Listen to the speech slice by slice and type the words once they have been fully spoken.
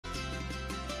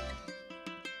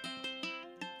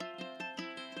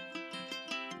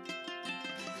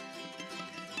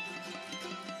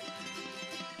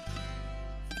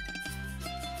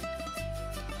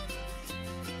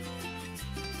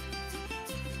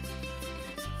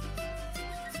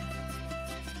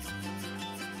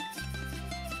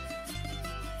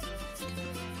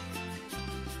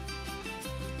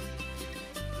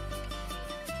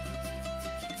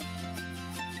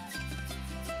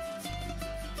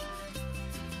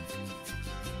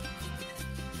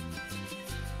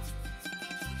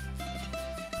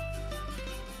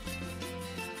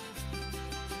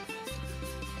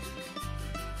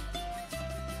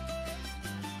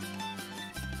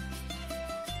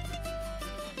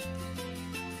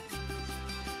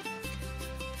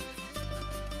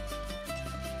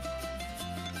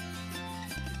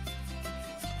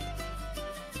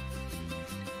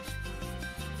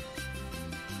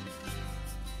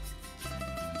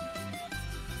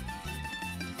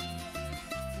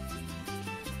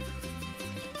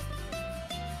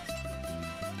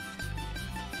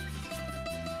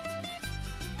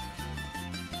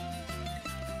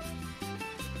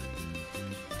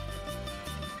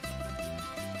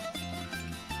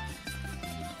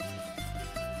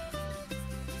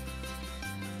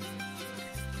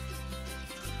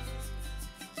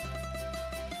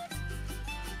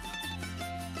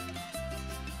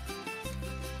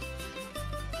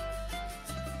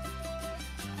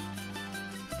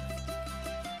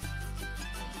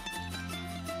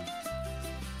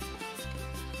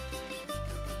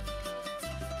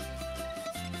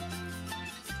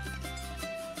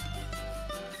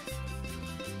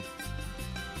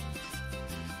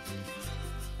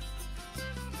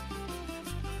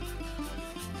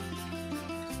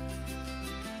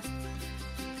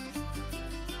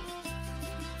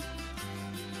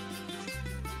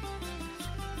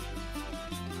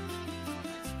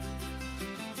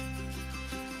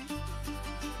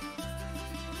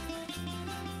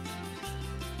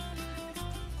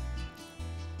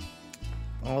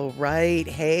All right.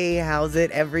 Hey, how's it,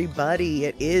 everybody?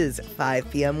 It is 5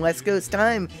 p.m. West Coast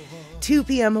time, 2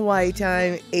 p.m. Hawaii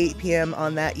time, 8 p.m.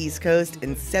 on that East Coast,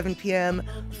 and 7 p.m.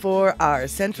 for our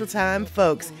Central Time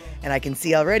folks. And I can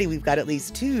see already we've got at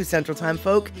least 2 Central Time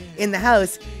folk in the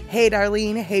house. Hey,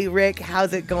 Darlene. Hey, Rick.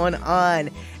 How's it going on?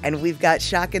 And we've got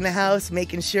Shock in the house,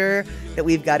 making sure that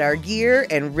we've got our gear,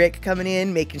 and Rick coming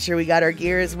in, making sure we got our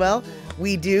gear as well.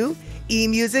 We do.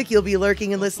 E-Music, you'll be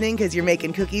lurking and listening because you're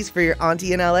making cookies for your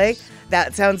auntie in LA.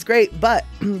 That sounds great. But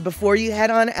before you head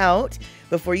on out,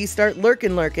 before you start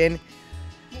lurking,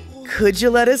 could you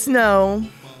let us know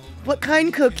what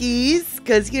kind cookies?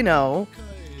 Because, you know,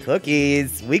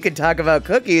 cookies. We could talk about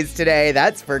cookies today.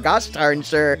 That's for gosh darn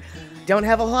sure. Don't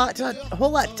have a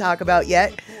whole lot to talk about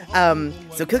yet.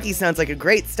 So cookies sounds like a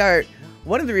great start.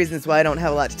 One of the reasons why I don't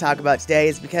have a lot to talk about today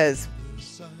is because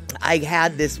I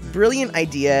had this brilliant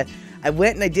idea. I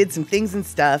went and I did some things and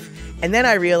stuff, and then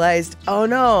I realized, oh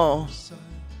no,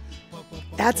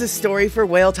 that's a story for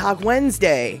Whale Talk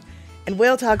Wednesday. And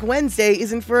Whale Talk Wednesday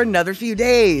isn't for another few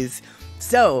days.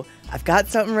 So I've got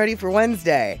something ready for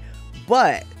Wednesday.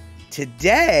 But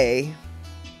today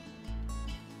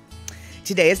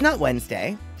is not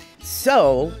Wednesday.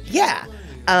 So, yeah.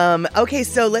 Okay,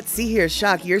 so let's see here.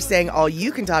 Shock, you're saying all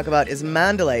you can talk about is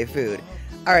Mandalay food.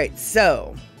 All right,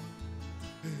 so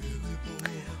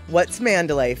what's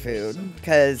Mandalay food?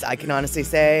 Because I can honestly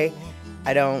say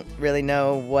I don't really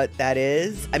know what that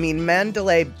is. I mean,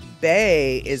 Mandalay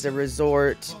Bay is a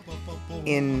resort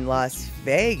in Las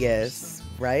Vegas,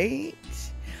 right?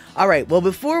 All right, well,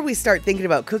 before we start thinking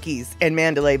about cookies and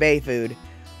Mandalay Bay food,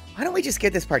 why don't we just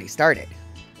get this party started?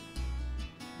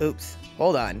 Oops,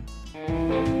 hold on.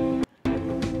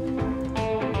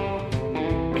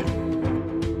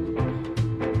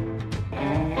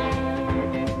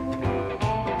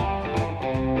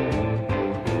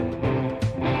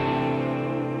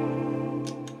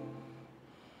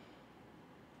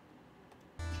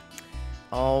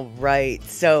 All right,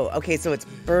 so it's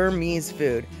Burmese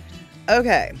food.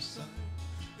 Okay.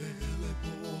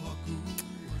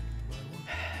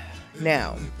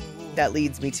 Now, that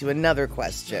leads me to another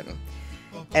question.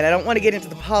 And I don't want to get into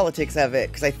the politics of it,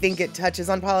 because I think it touches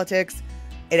on politics.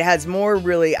 It has more,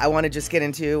 really, I want to just get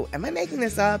into, am I making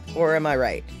this up, or am I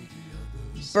right?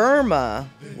 Burma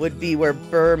would be where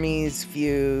Burmese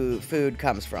food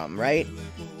comes from, right?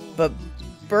 But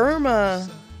Burma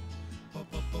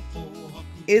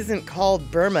isn't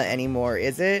called Burma anymore,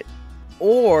 is it?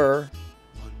 Or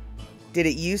did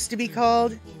it used to be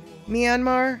called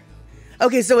Myanmar?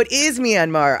 Okay, so it is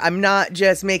Myanmar. I'm not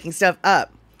just making stuff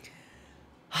up.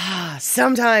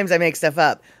 Sometimes I make stuff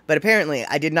up, but apparently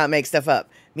I did not make stuff up.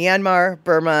 Myanmar,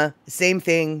 Burma, same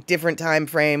thing, different time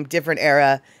frame, different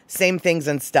era, same things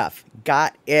and stuff.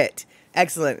 Got it.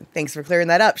 Excellent. Thanks for clearing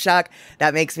that up, Shock.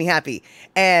 That makes me happy.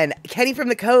 And Kenny from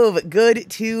the Cove, good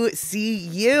to see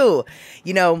you.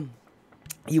 You know,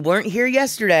 you weren't here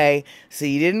yesterday, so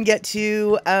you didn't get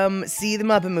to see the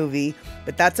Muppet movie,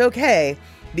 but that's okay,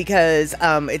 because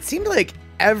it seemed like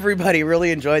everybody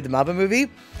really enjoyed the Muppet movie.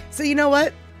 So you know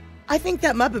what? I think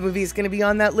that Muppet movie is going to be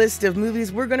on that list of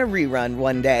movies we're going to rerun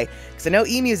one day. Because I know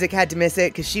E-Music had to miss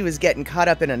it because she was getting caught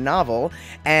up in a novel.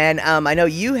 And I know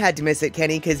you had to miss it,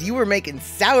 Kenny, because you were making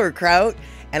sauerkraut.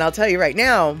 And I'll tell you right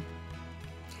now,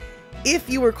 if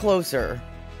you were closer,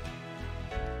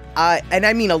 and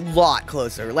I mean a lot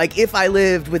closer, like if I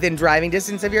lived within driving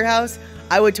distance of your house,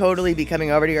 I would totally be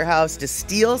coming over to your house to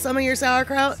steal some of your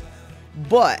sauerkraut.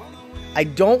 But I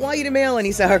don't want you to mail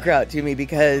any sauerkraut to me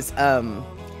because,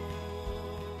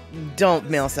 don't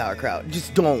mail sauerkraut.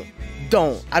 Just don't.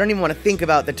 I don't even want to think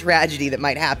about the tragedy that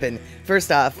might happen.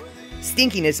 First off,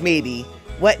 stinkiness maybe,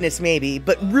 wetness maybe,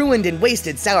 but ruined and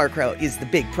wasted sauerkraut is the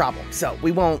big problem. So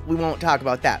we won't talk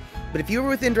about that. But if you were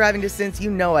within driving distance, you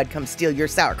know I'd come steal your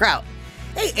sauerkraut.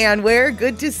 Hey, Anware,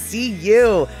 good to see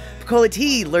you. Picola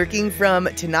T lurking from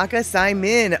Tanaka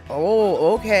Simon.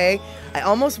 Oh, okay. I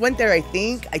almost went there, I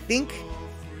think.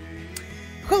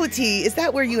 Picola T, is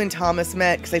that where you and Thomas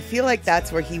met? Because I feel like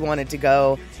that's where he wanted to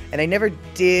go, and I never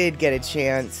did get a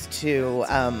chance to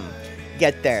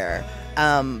get there.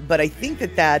 But I think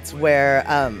that's where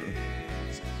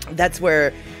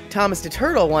Thomas the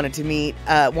Turtle wanted to meet,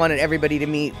 wanted everybody to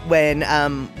meet when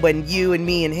you and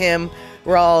me and him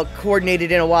were all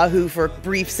coordinated in Oahu for a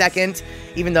brief second,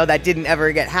 even though that didn't ever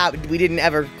we didn't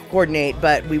ever coordinate,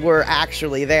 but we were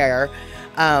actually there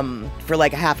for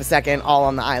like a half a second, all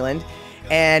on the island.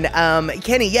 And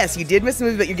Kenny, yes, you did miss the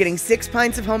movie, but you're getting 6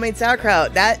 pints of homemade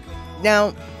sauerkraut.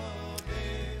 Now,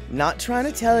 not trying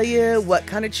to tell you what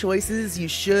kind of choices you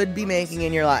should be making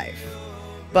in your life,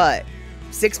 but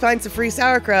 6 pints of free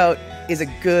sauerkraut is a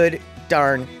good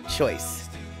darn choice.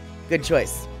 Good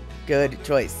choice. Good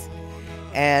choice.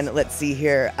 And let's see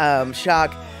here.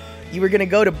 Shock. You were going to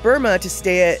go to Burma to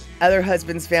stay at other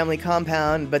husband's family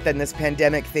compound, but then this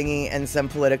pandemic thingy and some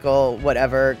political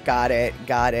whatever. Got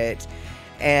it.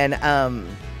 And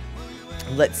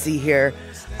let's see here.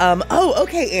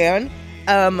 Okay, Anne.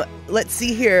 Let's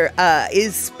see here.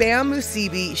 Is spam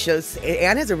musubi shows?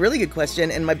 Anne has a really good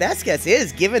question, and my best guess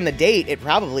is, given the date, it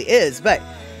probably is. But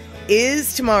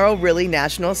is tomorrow really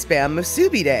National Spam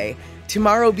Musubi Day?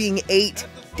 Tomorrow being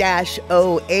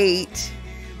 8-08.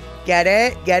 Get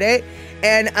it?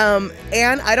 And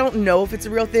Anne, I don't know if it's a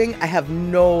real thing. I have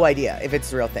no idea if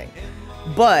it's a real thing.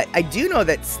 But I do know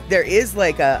that there is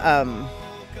like a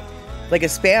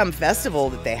spam festival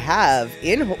that they have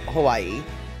in Hawaii.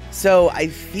 So I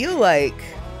feel like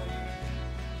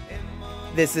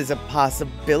this is a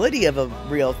possibility of a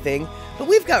real thing. But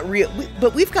we've got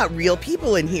real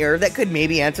people in here that could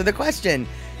maybe answer the question.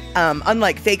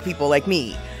 Unlike fake people like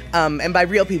me. And by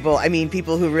real people, I mean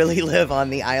people who really live on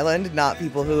the island, not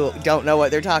people who don't know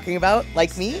what they're talking about,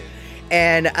 like me.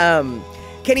 And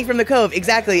Kenny from the Cove,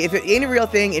 exactly. If it ain't a real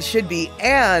thing, it should be.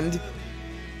 And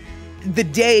the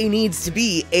day needs to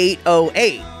be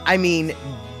 8:08. I mean,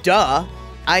 duh.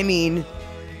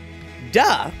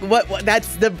 What?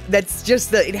 That's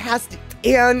just the. It has to,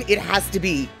 and it has to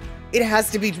be. It has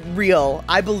to be real.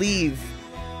 I believe.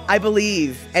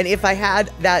 And if I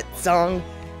had that song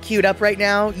queued up right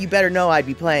now, you better know I'd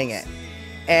be playing it.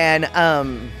 And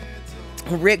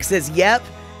Rick says, yep,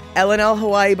 L&L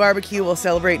Hawaii Barbecue will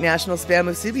celebrate National Spam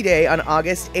Musubi Day on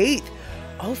August 8th.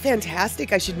 Oh,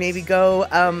 fantastic. I should maybe go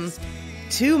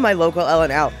to my local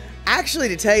L&L. Actually,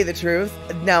 to tell you the truth,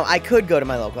 now I could go to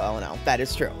my local L&L. That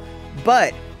is true.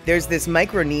 But there's this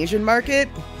Micronesian market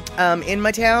in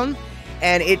my town,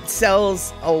 and it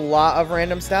sells a lot of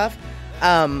random stuff.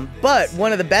 But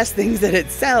one of the best things that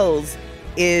it sells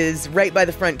is right by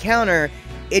the front counter.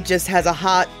 It just has a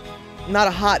hot, not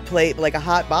a hot plate, but like a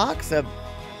hot box, a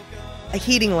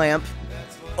heating lamp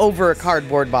over a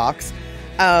cardboard box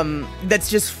that's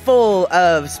just full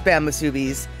of spam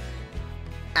musubis.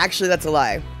 Actually, that's a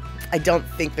lie. I don't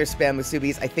think they're spam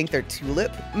musubis. I think they're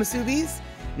tulip musubis,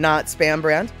 not spam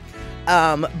brand.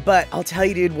 But I'll tell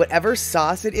you, dude, whatever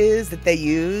sauce it is that they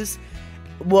use,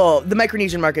 well, the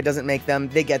Micronesian market doesn't make them.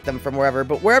 They get them from wherever.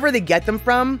 But wherever they get them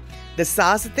from, the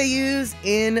sauce that they use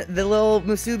in the little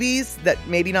musubis that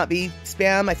maybe not be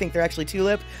spam, I think they're actually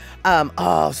tulip.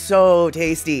 Oh, so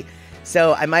tasty.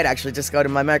 So I might actually just go to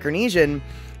my Micronesian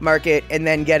market and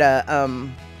then get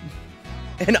an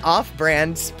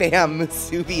off-brand spam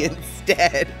musubi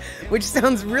instead, which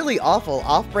sounds really awful.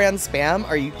 Off-brand spam?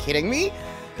 Are you kidding me?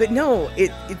 But no,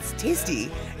 it's tasty.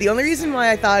 The only reason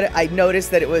why I noticed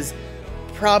that it was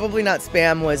probably not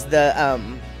spam was the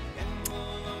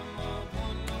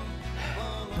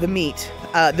meat.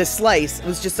 The slice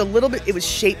was just a little bit, it was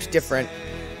shaped different,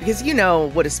 because you know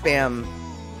what a spam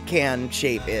can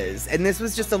shape is. And this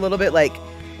was just a little bit like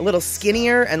a little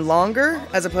skinnier and longer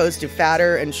as opposed to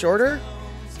fatter and shorter.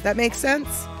 If that makes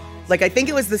sense? Like, I think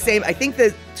it was the same. I think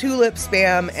the tulip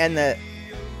spam and the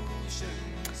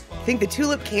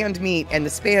tulip canned meat and the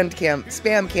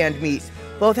spam canned meat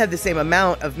both have the same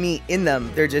amount of meat in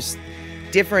them. They're just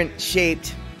different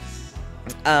shaped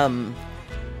lumps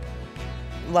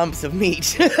of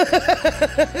meat,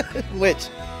 which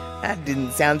that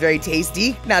didn't sound very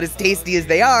tasty. Not as tasty as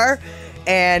they are.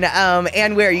 And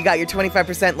where you got your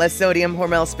 25% less sodium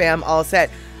Hormel spam all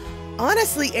set.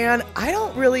 Honestly, Anne, I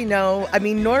don't really know. I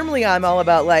mean, normally I'm all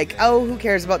about like, oh, who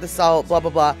cares about the salt, blah,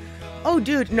 blah, blah. Oh,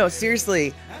 dude, no,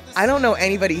 seriously. I don't know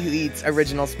anybody who eats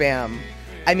original spam.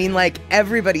 I mean, like,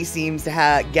 everybody seems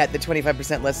to get the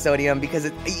 25% less sodium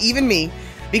because even me,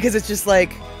 because it's just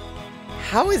like,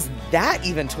 how is that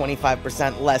even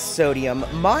 25% less sodium?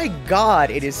 My God,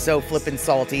 it is so flippin'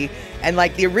 salty. And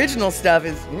like the original stuff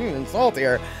is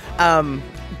saltier.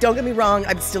 Don't get me wrong,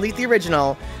 I'd still eat the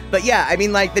original. But yeah, I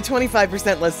mean, like the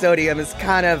 25% less sodium is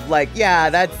kind of like, yeah,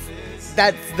 that's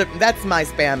my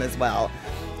spam as well.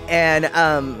 And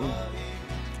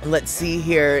let's see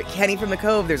here. Kenny from the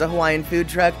Cove, there's a Hawaiian food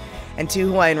truck and 2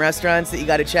 Hawaiian restaurants that you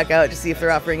got to check out to see if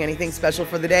they're offering anything special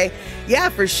for the day. Yeah,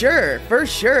 for sure.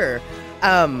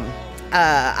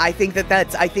 I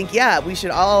think yeah, we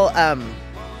should all, I'm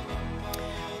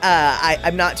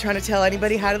not trying to tell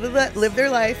anybody how to live their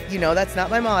life. You know, that's not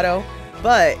my motto,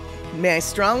 but may I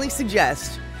strongly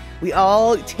suggest we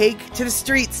all take to the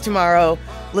streets tomorrow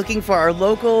looking for our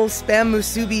local spam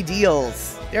musubi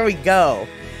deals. There we go.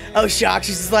 Oh, shock.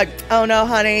 She's just like, oh no,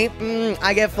 honey,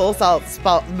 I get full salt,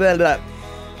 blah, blah.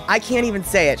 I can't even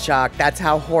say it, Shock. That's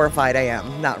how horrified I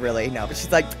am. Not really, no. But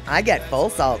she's like, I get full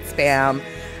salt Spam.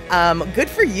 Good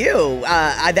for you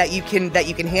that you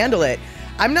can handle it.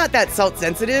 I'm not that salt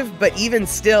sensitive, but even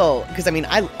still, because I mean,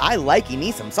 I like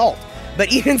me some salt. But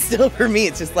even still, for me,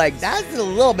 it's just like, that's a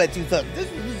little bit too thick.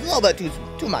 This is a little bit too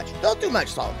much. Still too much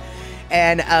salt.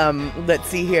 And let's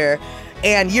see here.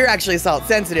 And you're actually salt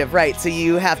sensitive, right? So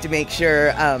you have to make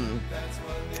sure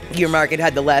your market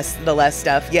had the less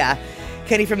stuff. Yeah.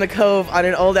 Kenny from the Cove, on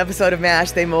an old episode of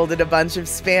MASH, they molded a bunch of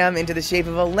Spam into the shape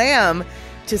of a lamb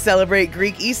to celebrate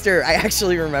Greek Easter. I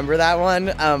actually remember that one.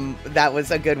 That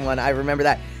was a good one. I remember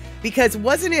that. Because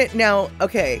wasn't it, now,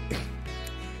 okay,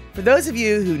 for those of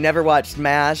you who never watched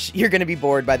MASH, you're going to be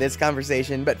bored by this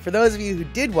conversation. But for those of you who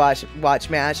did watch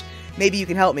MASH, maybe you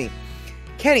can help me.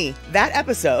 Kenny, that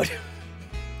episode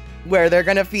where they're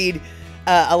going to feed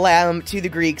a lamb to the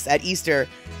Greeks at Easter,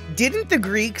 didn't the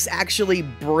Greeks actually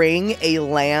bring a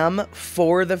lamb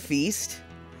for the feast?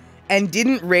 And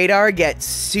didn't Radar get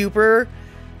super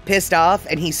pissed off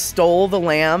and he stole the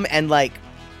lamb and like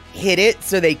hid it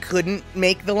so they couldn't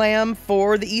make the lamb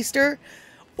for the Easter?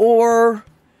 Or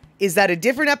is that a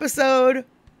different episode?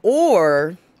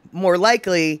 Or more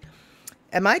likely,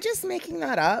 am I just making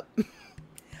that up?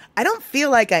 I don't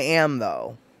feel like I am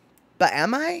though, but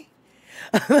am I?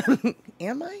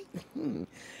 Am I?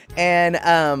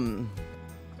 And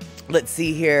let's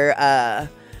see here.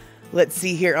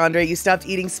 Andre, you stopped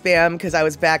eating Spam because I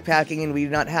was backpacking and we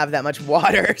did not have that much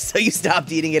water, so you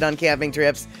stopped eating it on camping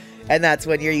trips, and that's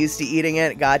when you're used to eating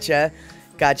it. Gotcha.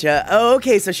 Oh,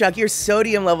 okay, so Shuck, your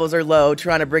sodium levels are low,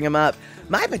 trying to bring them up.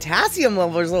 My potassium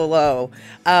levels are low.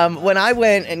 When I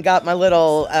went and got my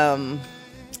little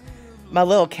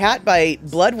cat bite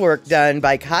blood work done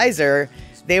by Kaiser,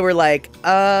 they were like,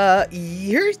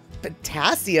 your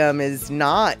potassium is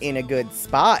not in a good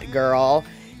spot, girl.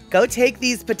 Go take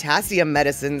these potassium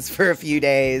medicines for a few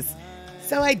days.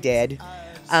 So I did.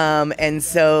 And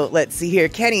so let's see here.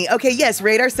 Kenny, okay, yes,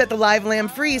 Radar set the live lamb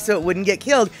free so it wouldn't get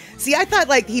killed. See, I thought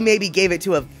like he maybe gave it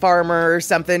to a farmer or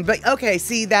something, but okay,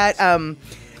 see that's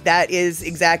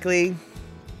exactly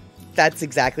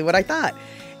what I thought.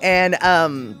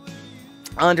 And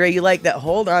Andre, you like that?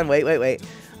 Hold on, wait.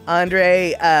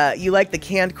 Andre, you like the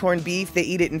canned corned beef? They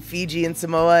eat it in Fiji and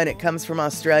Samoa, and it comes from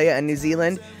Australia and New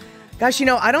Zealand. Gosh, you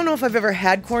know, I don't know if I've ever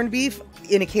had corned beef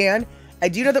in a can. I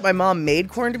do know that my mom made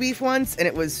corned beef once, and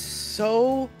it was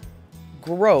so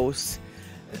gross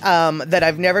that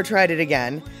I've never tried it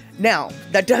again. Now,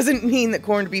 that doesn't mean that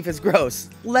corned beef is gross.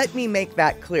 Let me make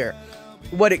that clear.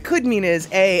 What it could mean is,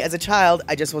 A, as a child,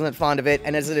 I just wasn't fond of it,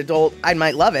 and as an adult, I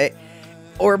might love it.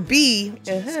 Or B,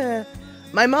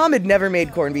 my mom had never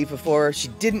made corned beef before. She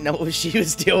didn't know what she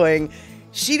was doing.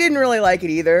 She didn't really like it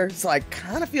either, so I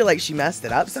kind of feel like she messed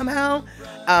it up somehow.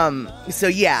 So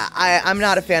yeah, I'm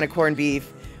not a fan of corned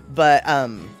beef, but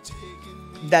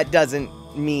that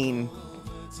doesn't mean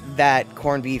that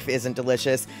corned beef isn't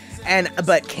delicious.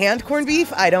 But canned corned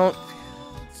beef, I don't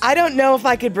know if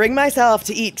I could bring myself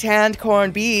to eat canned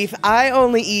corned beef. I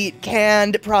only eat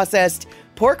canned processed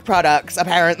pork products,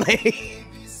 apparently.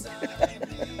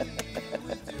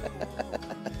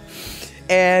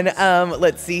 And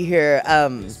let's see here.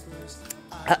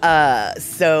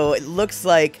 So it looks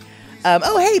like,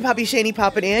 oh, hey, Poppy Shaney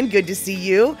popping in. Good to see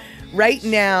you. Right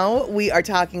now, we are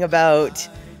talking about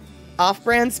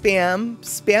off-brand Spam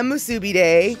Musubi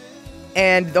Day,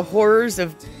 and the horrors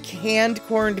of canned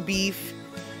corned beef,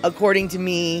 according to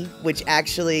me, which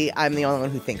actually I'm the only one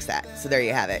who thinks that. So there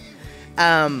you have it.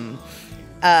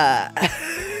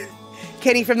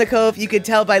 Kenny from the Cove, you could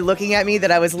tell by looking at me that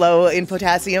I was low in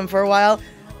potassium for a while.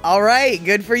 All right,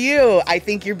 good for you. I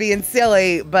think you're being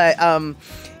silly, but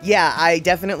yeah, I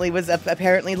definitely was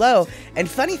apparently low. And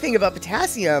funny thing about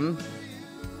potassium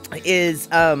is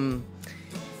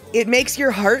it makes your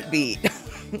heart beat.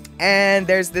 And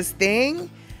there's this thing,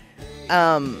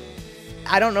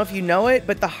 I don't know if you know it,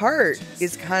 but the heart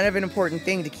is kind of an important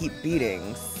thing to keep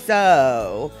beating.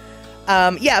 So,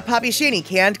 yeah, Poppy Shaney,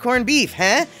 canned corned beef,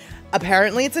 huh?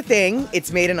 Apparently it's a thing.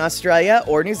 It's made in Australia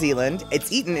or New Zealand. It's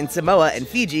eaten in Samoa and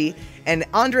Fiji, and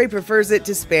Andre prefers it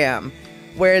to Spam.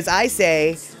 Whereas I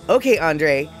say, okay,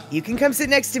 Andre, you can come sit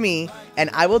next to me, and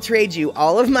I will trade you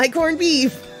all of my corned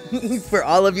beef for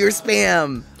all of your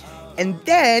Spam. And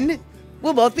then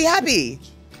we'll both be happy.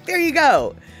 There you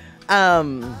go.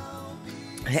 And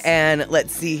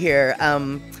let's see here.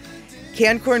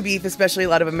 Canned corned beef, especially a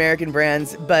lot of American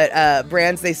brands, but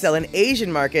brands they sell in Asian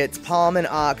markets, Palm and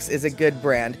Ox is a good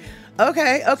brand.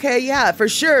 Okay, yeah, for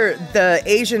sure. The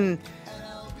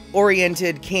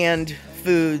Asian-oriented canned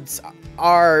foods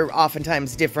are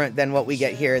oftentimes different than what we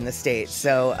get here in the States.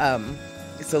 So,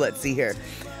 So let's see here.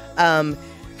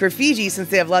 For Fiji, since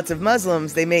they have lots of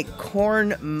Muslims, they make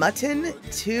corn mutton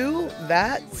too.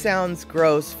 That sounds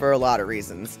gross for a lot of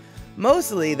reasons.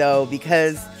 Mostly though,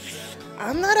 because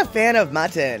I'm not a fan of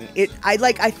mutton.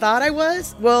 I thought I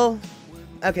was. Well,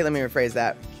 okay, let me rephrase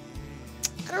that.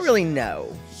 I don't really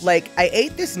know. Like, I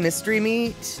ate this mystery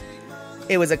meat.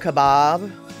 It was a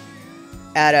kebab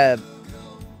at a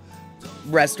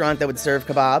restaurant that would serve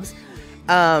kebabs.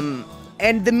 And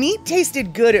the meat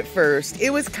tasted good at first. It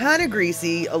was kind of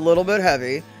greasy, a little bit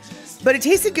heavy, but it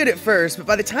tasted good at first. But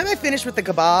by the time I finished with the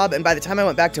kebab and by the time I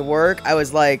went back to work, I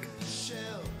was like,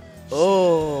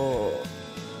 oh,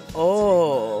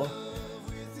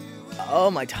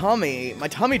 my tummy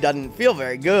doesn't feel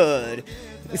very good.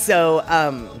 So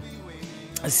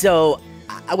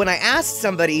when I asked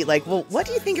somebody, like, well, what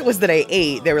do you think it was that I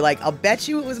ate? They were like, I'll bet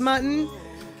you it was mutton,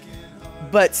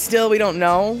 but still we don't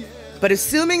know. But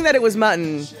assuming that it was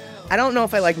mutton, I don't know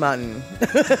if I like mutton.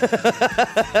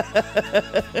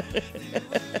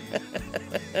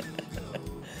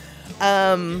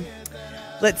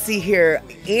 Let's see here.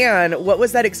 Anne, what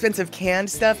was that expensive canned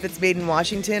stuff that's made in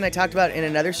Washington? I talked about it in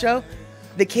another show.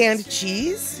 The canned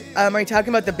cheese. Are you talking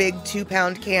about the big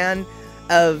 2-pound can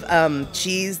of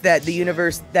cheese that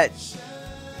that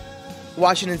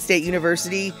Washington State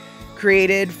University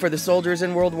created for the soldiers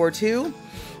in World War II?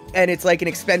 And it's like an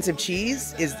expensive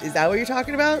cheese. Is that what you're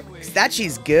talking about? 'Cause that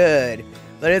cheese good,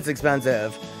 but it's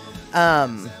expensive. Yeah,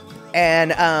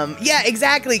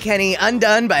 exactly, Kenny.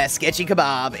 Undone by a sketchy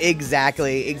kebab.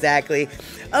 Exactly.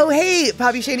 Oh, hey,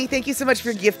 Poppy Shaney, thank you so much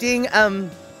for gifting.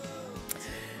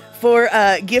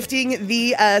 Gifting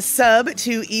the sub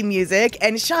to eMusic.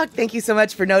 And Shock, thank you so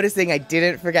much for noticing I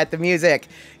didn't forget the music.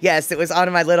 Yes, it was on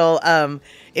my little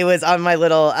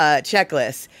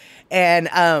checklist.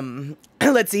 And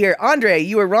let's see here. Andre,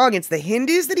 you were wrong. It's the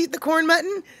Hindus that eat the corn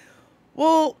mutton?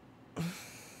 Well,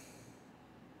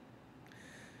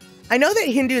 I know that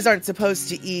Hindus aren't supposed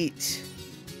to eat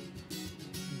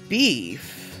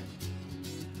beef,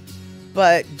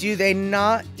 but do they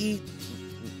not eat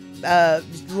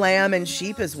lamb and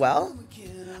sheep as well?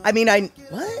 I mean,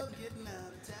 what?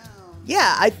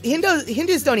 Yeah,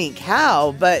 Hindus don't eat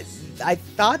cow, but I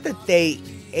thought that they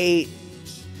ate.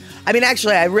 I mean,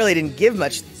 actually, I really didn't give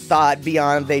much thought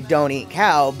beyond they don't eat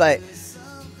cow, but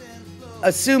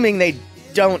assuming they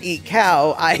don't eat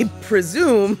cow, I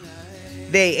presume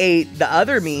they ate the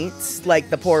other meats, like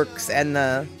the porks and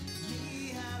the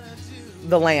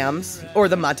lambs, or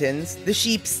the muttons, the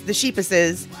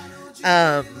sheepuses.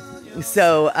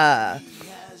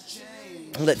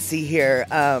 Let's see here.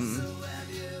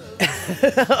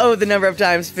 Oh, the number of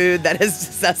times food that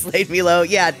has sus laid me low.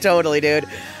 Yeah, totally, dude.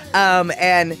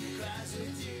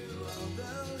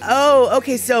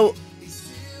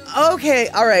 Okay,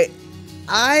 all right.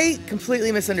 I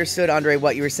completely misunderstood, Andre,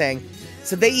 what you were saying.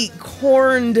 So they eat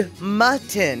corned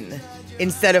mutton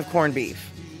instead of corned beef.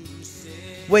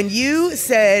 When you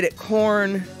said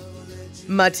corn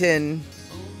mutton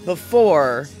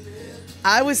before,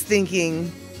 I was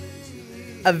thinking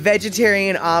a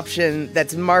vegetarian option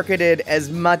that's marketed as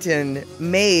mutton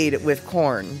made with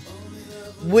corn,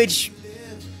 which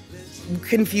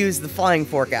confused the flying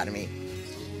fork out of me.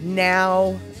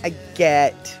 Now I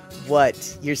get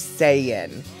what you're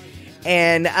saying.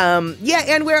 And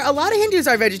and where a lot of Hindus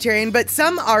are vegetarian, but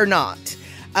some are not.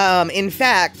 In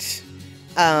fact,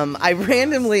 I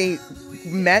randomly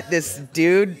met this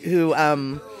dude who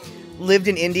lived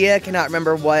in India. Cannot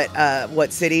remember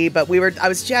what city, but I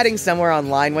was chatting somewhere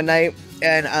online one night,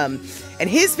 and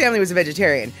his family was a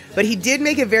vegetarian, but he did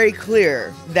make it very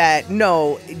clear that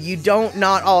no,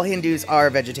 not all Hindus are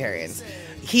vegetarians.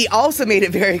 He also made it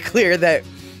very clear that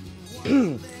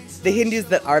the Hindus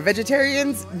that are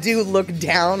vegetarians do look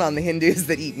down on the Hindus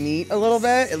that eat meat a little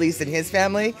bit, at least in his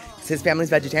family, because his family's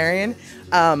vegetarian.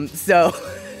 So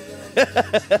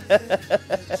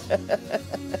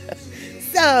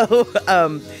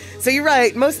you're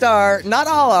right. Most are, not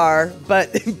all are, but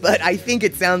I think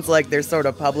it sounds like they're sort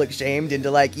of public shamed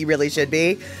into like, you really should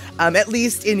be, at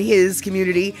least in his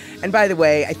community. And by the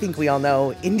way, I think we all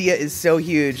know India is so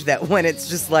huge that when it's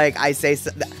just like I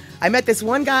met this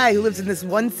one guy who lives in this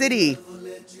one city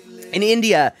in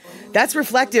India. That's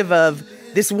reflective of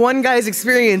this one guy's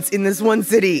experience in this one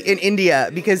city in India,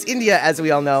 because India, as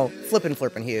we all know, flippin'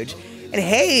 huge. And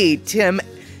hey,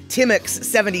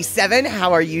 Timix77,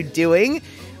 how are you doing?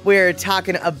 We're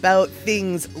talking about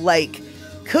things like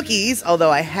cookies,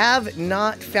 although I have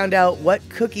not found out what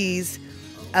cookies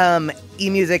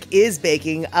eMusic is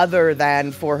baking other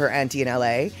than for her auntie in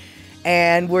LA.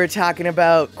 And we're talking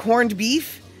about corned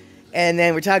beef. And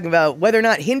then we're talking about whether or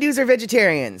not Hindus are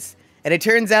vegetarians. And it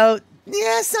turns out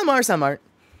Yeah, some are, some aren't.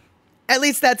 At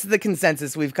least that's the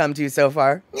consensus we've come to so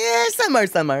far. Yeah, some are,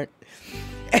 some aren't.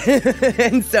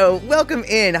 And so, welcome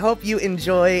in. Hope you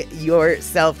enjoy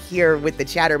yourself here with the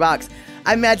Chatterbox.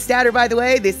 I'm Mad Statter, by the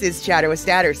way. This is Chatter with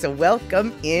Statter, so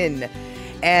welcome in.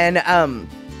 And,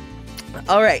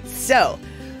 all right, so,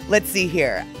 let's see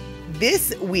here.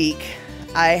 This week,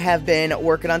 I have been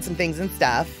working on some things and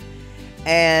stuff,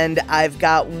 and I've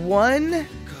got one.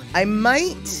 I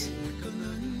might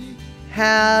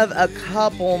have a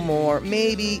couple more,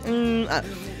 maybe.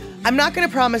 I'm not going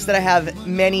to promise that I have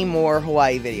many more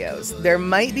Hawaii videos. There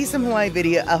might be some Hawaii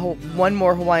video, one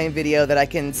more Hawaiian video that I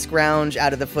can scrounge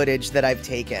out of the footage that I've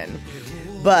taken.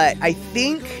 But I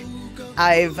think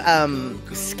I've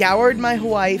scoured my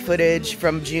Hawaii footage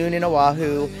from June in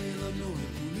Oahu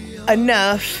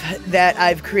enough that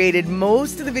I've created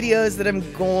most of the videos that I'm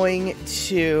going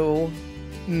to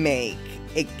make.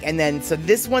 And then, so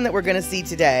this one that we're going to see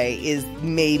today is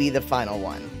maybe the final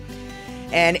one.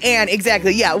 And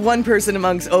exactly, yeah, one person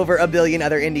amongst over a billion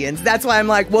other Indians. That's why I'm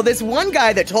like, well, this one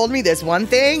guy that told me this one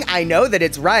thing, I know that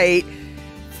it's right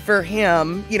for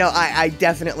him. You know, I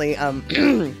definitely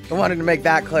wanted to make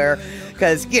that clear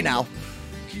because, you know.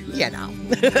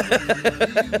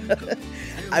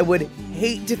 I would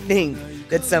hate to think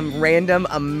that some random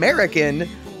American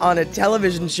on a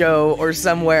television show or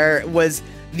somewhere was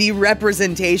the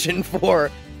representation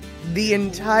for the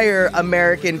entire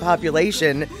American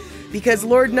population. Because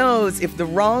Lord knows if the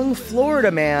wrong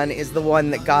Florida man is the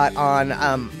one that got on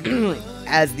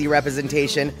as the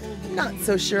representation, I'm not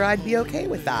so sure I'd be okay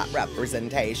with that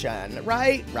representation.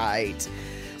 Right.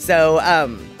 So,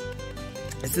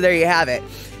 so there you have it.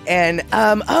 And,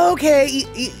 okay,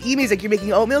 E-Music, you're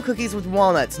making oatmeal cookies with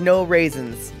walnuts, no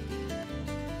raisins.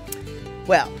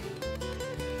 Well,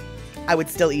 I would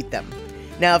still eat them.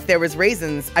 Now, if there was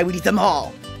raisins, I would eat them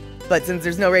all. But since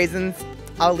there's no raisins,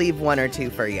 I'll leave one or two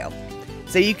for you.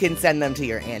 So you can send them to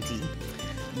your auntie.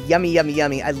 Yummy, yummy,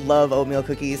 yummy. I love oatmeal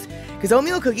cookies. Because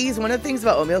oatmeal cookies, one of the things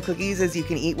about oatmeal cookies is you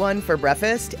can eat one for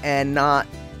breakfast and not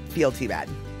feel too bad.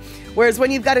 Whereas when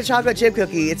you've got a chocolate chip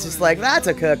cookie, it's just like, that's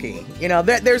a cookie. You know,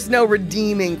 there's no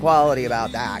redeeming quality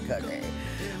about that cookie.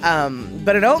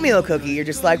 But an oatmeal cookie, you're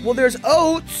just like, well, there's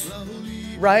oats,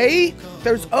 right?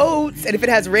 There's oats. And if it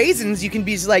has raisins, you can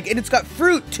be just like, and it's got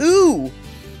fruit too.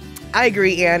 I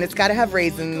agree, Anne. It's got to have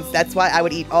raisins. That's why I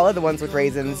would eat all of the ones with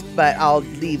raisins, but I'll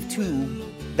leave two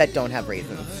that don't have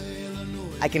raisins.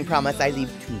 I can promise I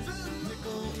leave two.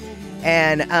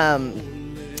 And,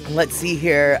 let's see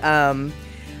here.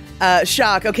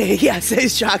 Shock. Okay, yeah,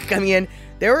 says Shock coming in.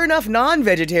 There were enough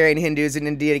non-vegetarian Hindus in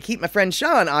India to keep my friend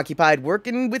Sean occupied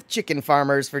working with chicken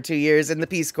farmers for 2 years in the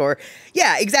Peace Corps.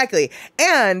 Yeah, exactly.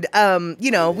 And, you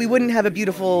know, we wouldn't have a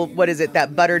beautiful, what is it,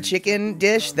 that butter chicken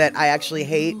dish that I actually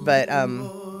hate, but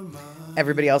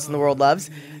everybody else in the world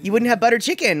loves. You wouldn't have butter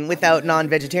chicken without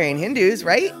non-vegetarian Hindus,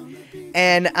 right?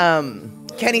 And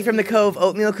Kenny from the Cove,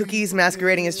 oatmeal cookies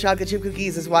masquerading as chocolate chip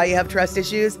cookies is why you have trust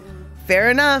issues.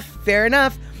 Fair enough, fair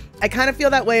enough. I kind of feel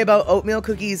that way about oatmeal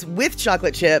cookies with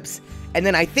chocolate chips, and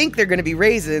then I think they're going to be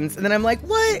raisins, and then I'm like,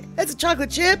 what? That's a chocolate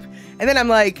chip? And then I'm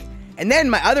like, and then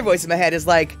my other voice in my head is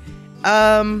like,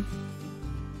 are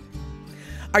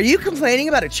you complaining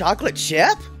about a chocolate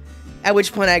chip? At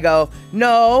which point I go,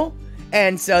 no,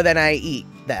 and so then I eat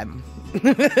them.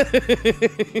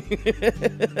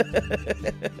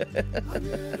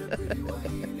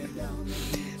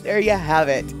 There you have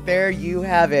it. There you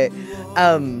have it.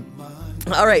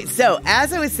 All right, so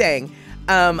as I was saying,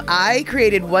 I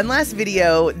created one last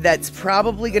video that's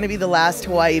probably going to be the last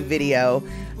Hawaii video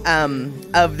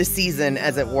of the season,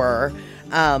 as it were.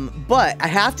 But I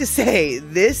have to say,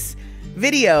 this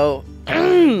video,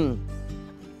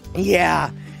 yeah,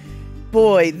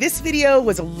 boy, this video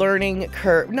was a learning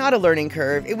curve. Not a learning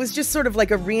curve. It was just sort of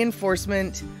like a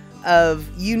reinforcement of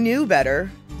you knew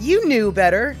better. You knew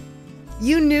better.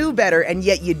 You knew better, and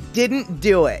yet you didn't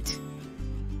do it.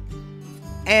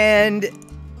 And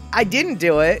I didn't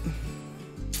do it.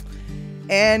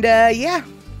 And, yeah.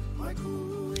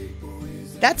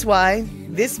 That's why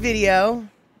this video,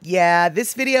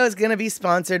 this video is going to be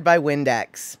sponsored by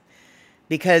Windex.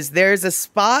 Because there's a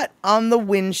spot on the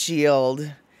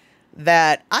windshield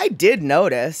that I did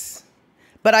notice.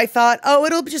 But I thought, oh,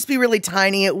 it'll just be really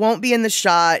tiny. It won't be in the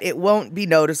shot. It won't be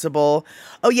noticeable.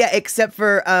 Oh, yeah, except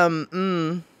for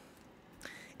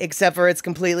it's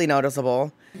completely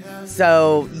noticeable.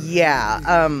 So,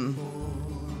 yeah,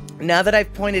 now that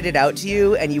I've pointed it out to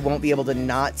you and you won't be able to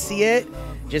not see it,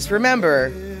 just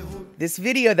remember, this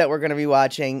video that we're going to be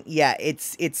watching, yeah,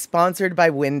 it's sponsored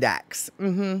by Windex.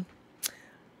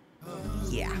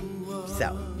 Yeah,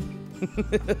 so,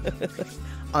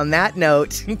 On that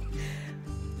note,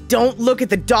 don't look at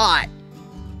the dot.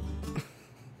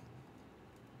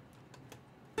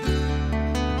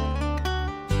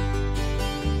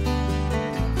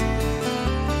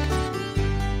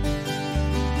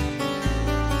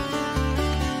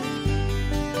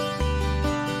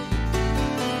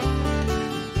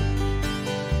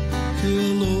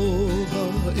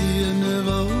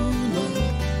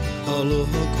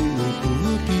 Aloha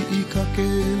ku'okua pi'i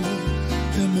kakela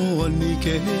He moa ni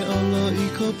ke he ala I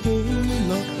ka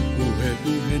polela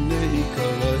Uhe ne I ka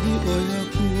wahi oia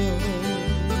pua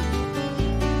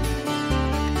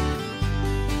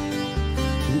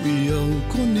Hui au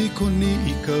koni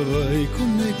I ka wai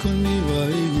Koni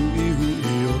wai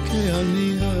hui o ke ani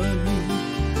ani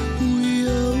Hui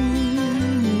au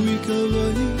hui ka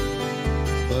wai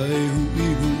Wai hui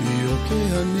o ke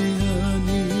ani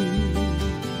ani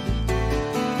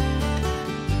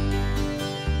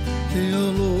He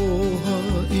aloha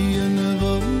I ene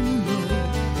wauna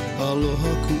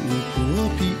Aloha ku'ukua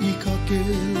pi'i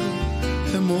kakela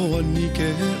He moa ni ke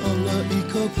he ala I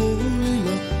ka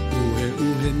poela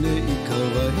Uhe ne I ka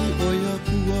wahi oia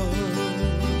pua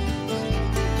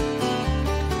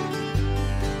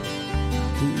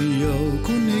Hui au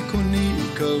koni I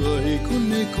ka wai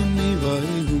Koni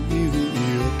wai hui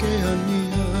o ke ani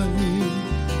ani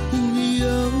Hui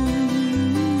au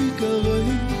I ka wai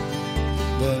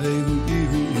Wai hui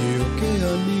o ke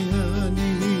ani ani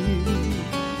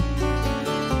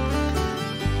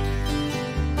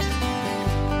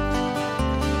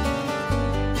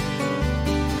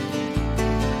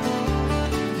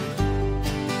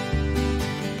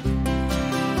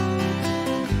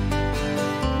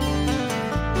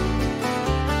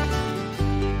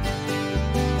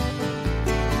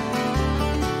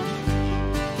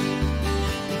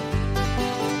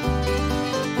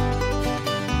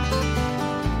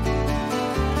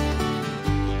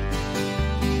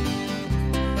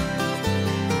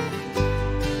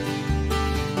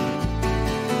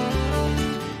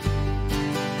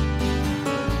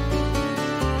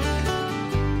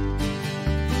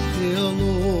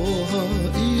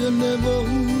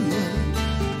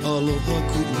Aloha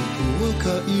ku'ukua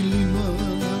ka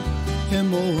ilimana He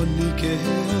moa ni ke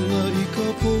he ala I ka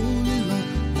polila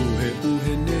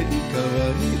Uhe ne I ka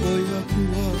wahi oia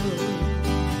pua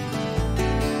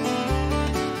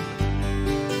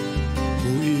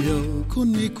Hui au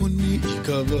koni I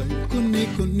ka wai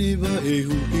Koni wai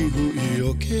hui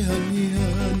o ke hani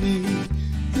hani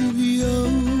Hui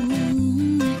au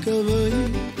I ka wai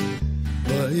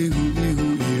Wai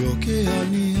hui o ke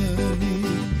hani hani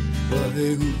Wahe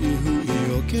hui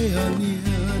o ke hani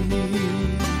hani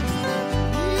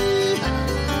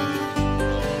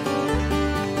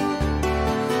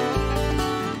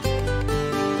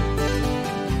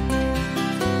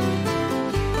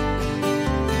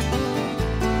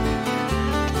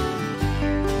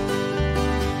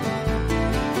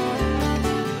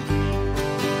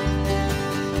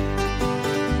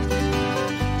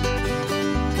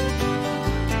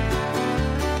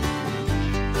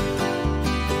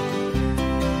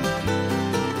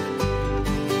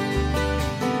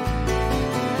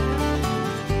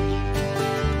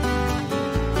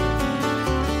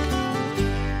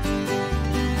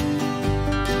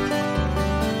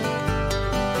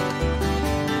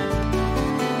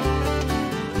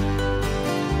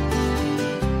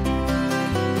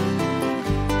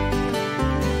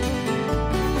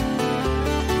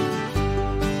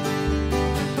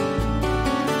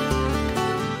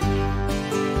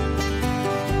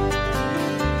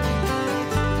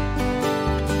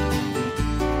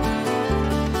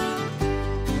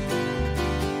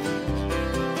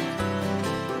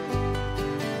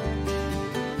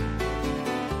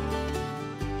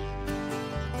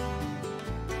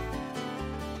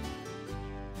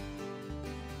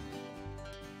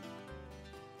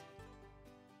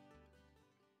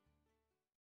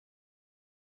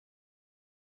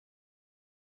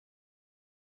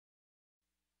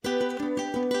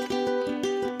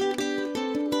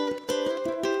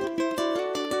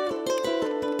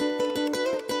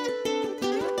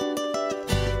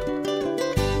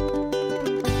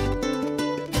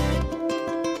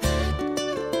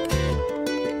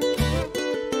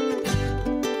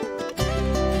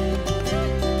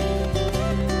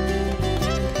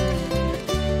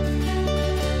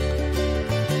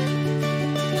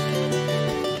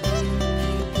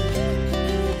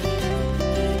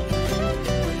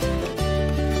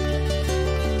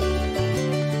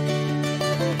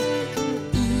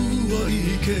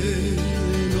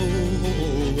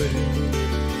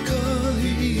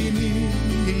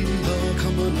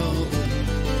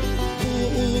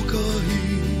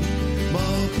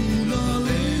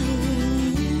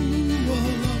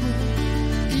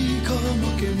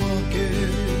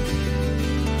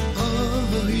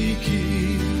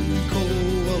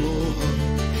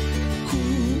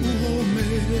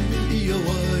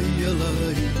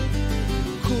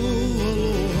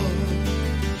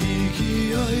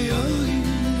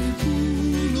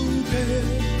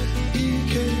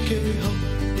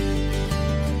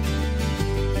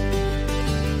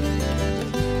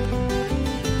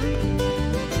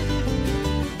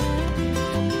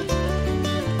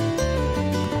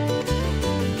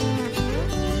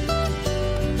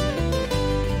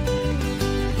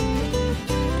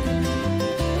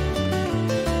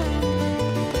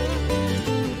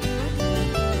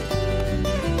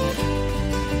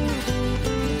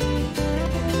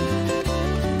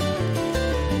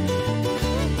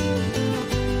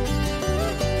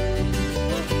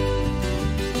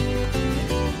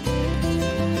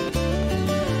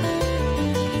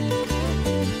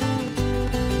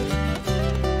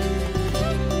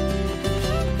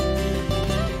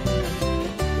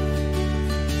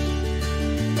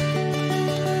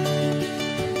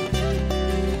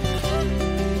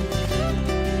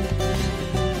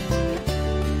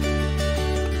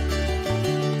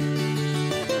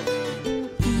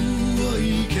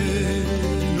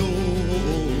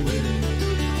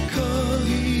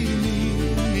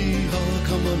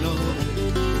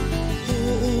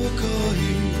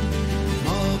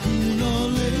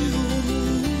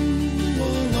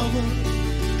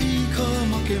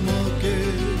make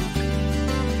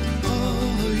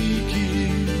Aiki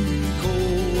ko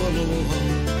aloha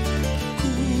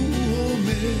Kuo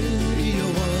me ia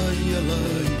wai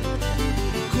alai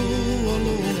Ko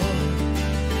aloha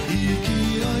Iki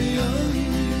ai ai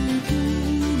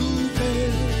Pulu pe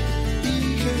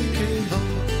Ike ke ha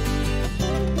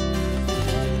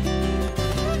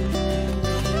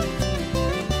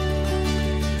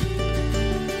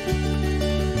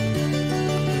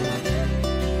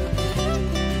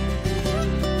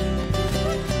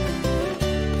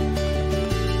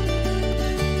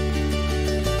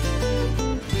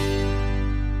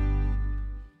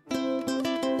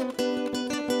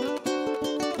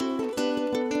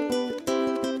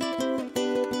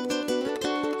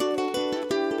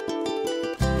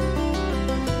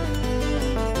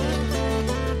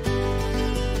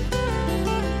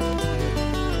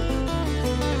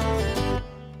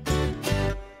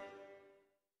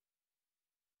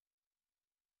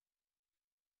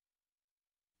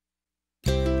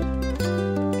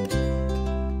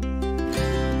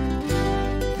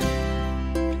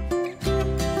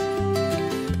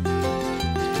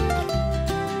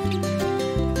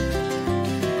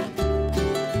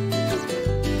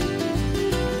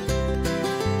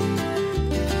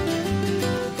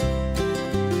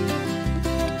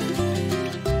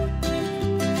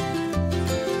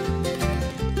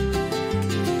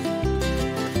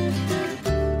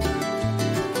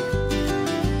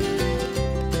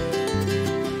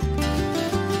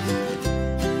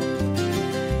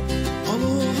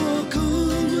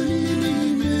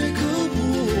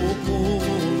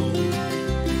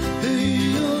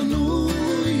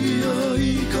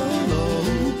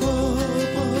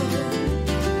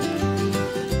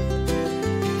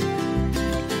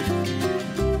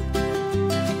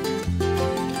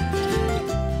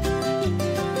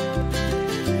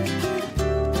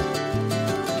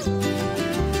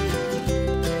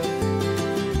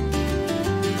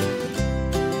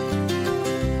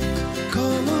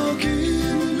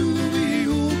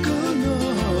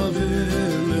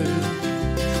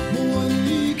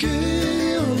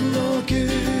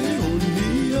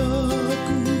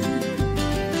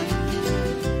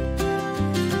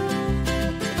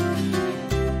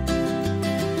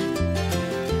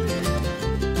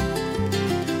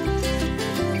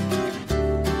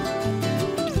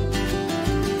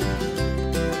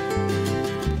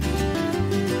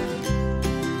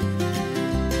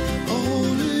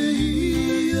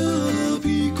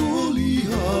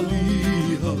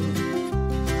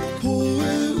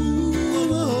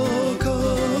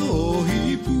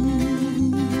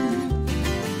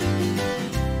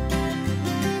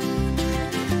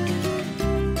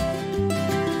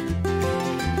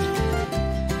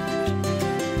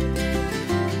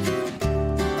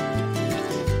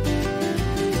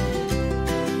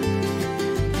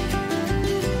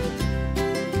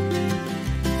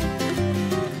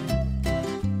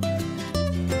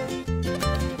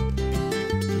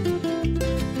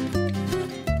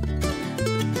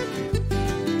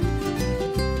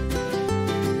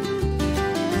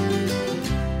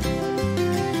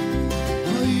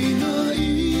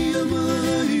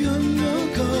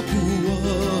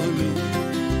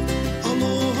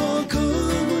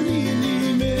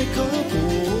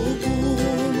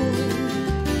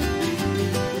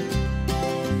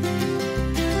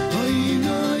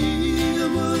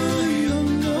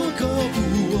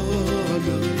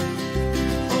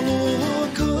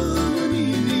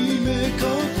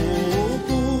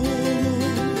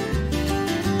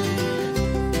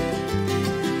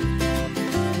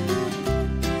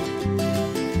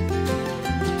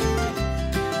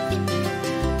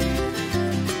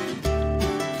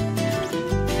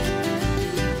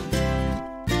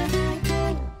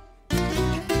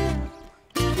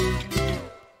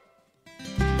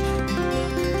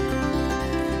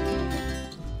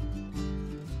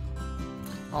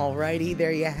Alrighty,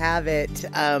 there you have it.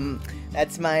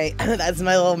 That's my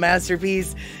little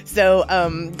masterpiece. So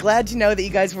glad to know that you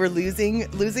guys were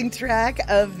losing track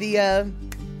of the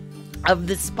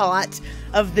spot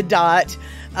of the dot.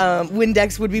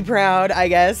 Windex would be proud, I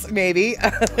guess, maybe.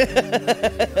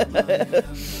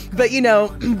 But you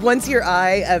know, once your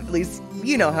eye, at least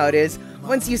you know how it is.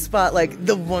 Once you spot like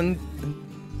the one.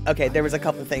 Okay, there was a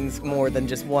couple things more than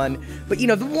just one, but you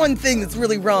know, the one thing that's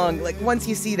really wrong, like once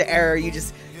you see the error, you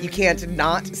can't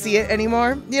not see it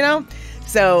anymore, you know?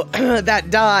 So that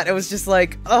dot, I was just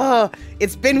like, oh,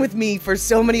 it's been with me for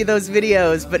so many of those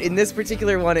videos, but in this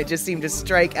particular one, it just seemed to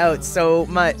strike out so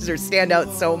much, or stand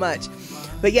out so much.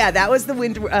 But yeah, that was the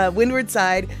windward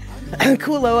side,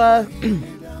 Kualoa,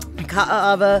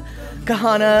 Ka'ava,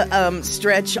 Kahana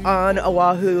stretch on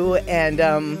Oahu, and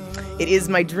It is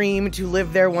my dream to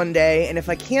live there one day, and if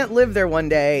I can't live there one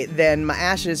day, then my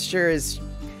ashes sure as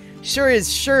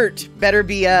shirt better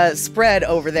be spread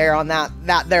over there on that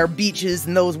there beaches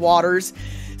and those waters.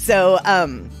 So I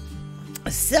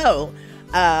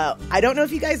don't know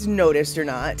if you guys noticed or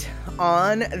not,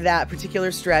 on that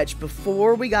particular stretch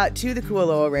before we got to the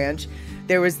Kualoa Ranch,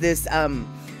 there was this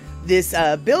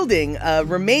building,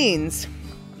 remains,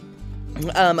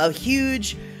 a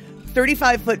huge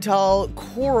 35-foot tall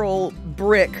coral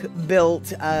brick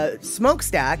built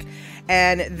smokestack,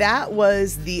 and that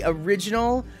was the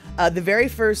original, the very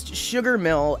first sugar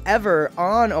mill ever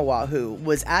on Oahu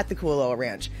was at the Kualoa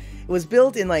Ranch. It was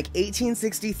built in like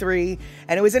 1863,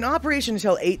 and it was in operation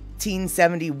until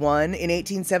 1871. In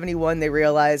 1871, they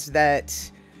realized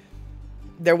that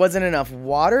there wasn't enough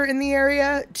water in the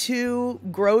area to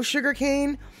grow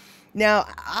sugarcane. Now,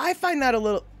 I find that a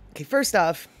little... Okay, first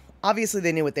off, obviously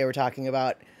they knew what they were talking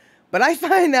about, but I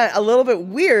find that a little bit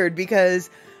weird because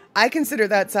I consider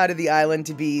that side of the island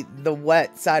to be the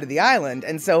wet side of the island.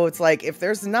 And so it's like, if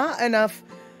there's not enough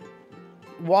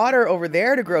water over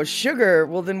there to grow sugar,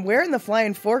 well then where in the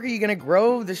flying fork are you going to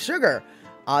grow the sugar?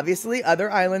 Obviously other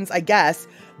islands, I guess.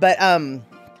 But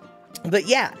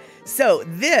yeah, so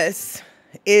this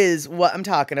is what I'm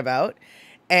talking about.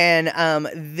 And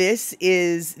this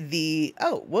is the...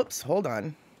 Oh, whoops, hold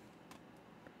on.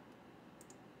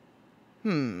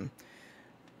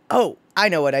 Oh, I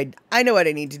know what I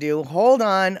need to do. Hold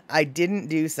on. I didn't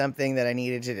do something that I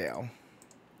needed to do.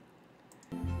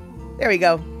 There we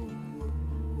go.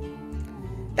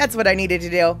 That's what I needed to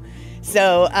do.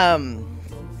 So,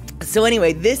 so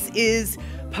anyway, this is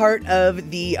part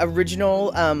of the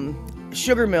original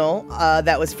sugar mill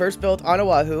that was first built on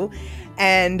Oahu.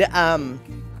 And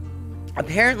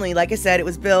apparently, like I said, it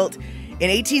was built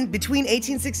between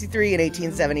 1863 and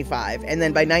 1875, and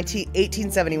then by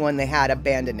 1871 they had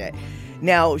abandoned it.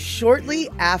 Now, shortly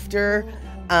after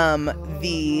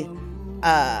the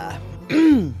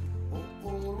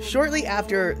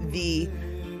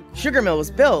sugar mill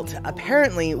was built,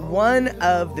 apparently one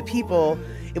of the people,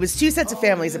 it was two sets of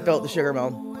families that built the sugar mill,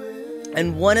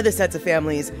 and one of the sets of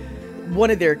families,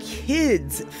 one of their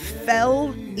kids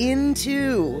fell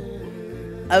into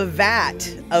a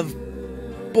vat of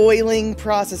boiling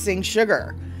processing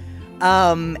sugar,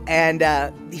 and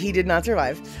he did not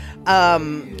survive.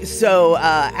 So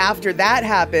after that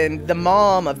happened, the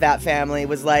mom of that family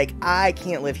was like, I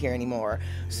can't live here anymore,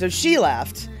 so she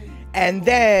left. And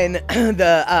then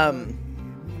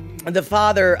the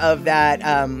father of that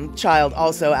child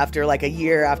also, after like a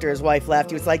year after his wife left,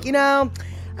 he was like, you know,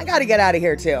 I gotta get out of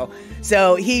here too.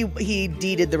 So he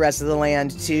deeded the rest of the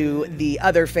land to the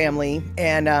other family,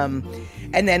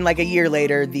 and then like a year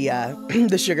later,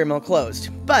 the sugar mill closed.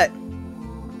 But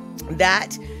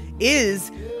that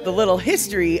is the little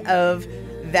history of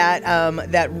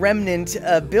that remnant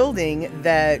building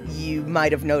that you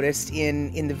might have noticed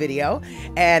in the video.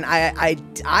 And I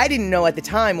didn't know at the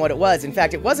time what it was. In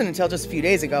fact, it wasn't until just a few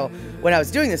days ago when I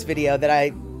was doing this video that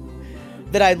I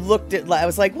looked at, I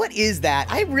was like, what is that?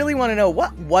 I really want to know,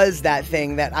 what was that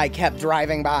thing that I kept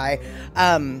driving by?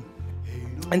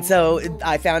 And so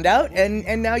I found out,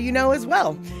 and now you know as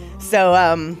well. So,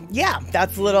 yeah,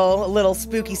 that's a little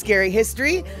spooky, scary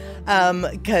history,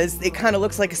 because it kind of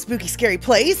looks like a spooky, scary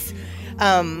place.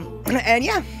 And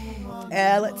yeah,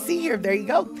 let's see here. There you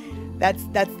go. That's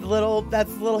the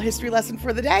little history lesson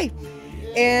for the day.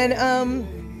 And,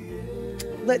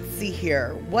 let's see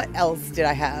here. What else did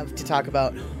I have to talk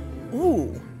about?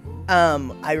 Ooh,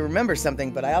 I remember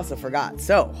something, but I also forgot.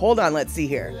 So hold on. Let's see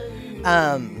here.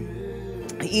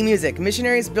 E-music.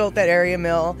 Missionaries built that area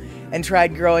mill and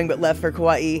tried growing, but left for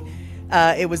Kauai.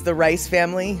 It was the Rice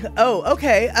family. Oh,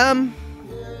 okay.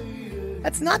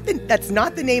 That's not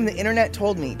the name the internet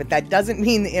told me, but that doesn't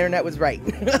mean the internet was right.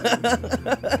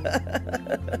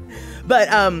 But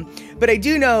I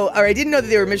do know, or I didn't know that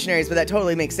they were missionaries, but that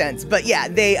totally makes sense. But yeah,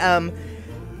 they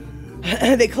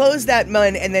closed that mill,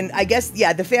 and then I guess,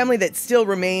 yeah, the family that still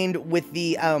remained with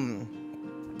the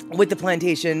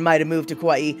plantation might have moved to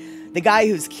Kauai. The guy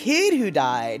whose kid who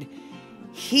died,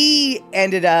 he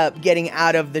ended up getting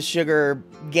out of the sugar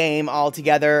game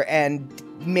altogether and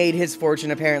made his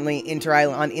fortune apparently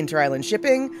on inter-island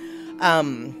shipping,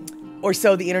 or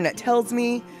so the internet tells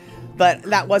me, but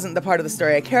that wasn't the part of the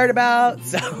story I cared about,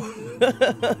 so,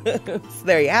 so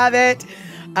there you have it.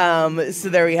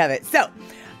 So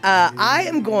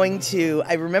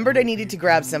I remembered I needed to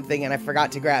grab something and I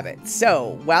forgot to grab it.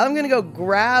 So while I'm going to go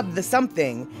grab the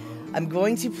something, I'm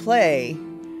going to play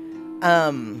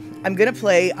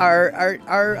our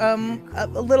a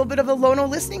little bit of a Lono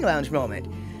listening lounge moment.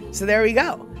 So there we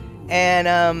go.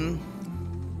 And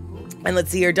And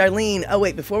let's see here, Darlene. Oh,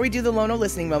 wait, before we do the Lono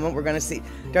listening moment, we're going to see.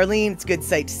 Darlene, it's a good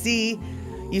sight to see.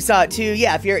 You saw it too.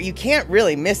 Yeah, you can't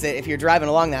really miss it if you're driving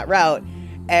along that route.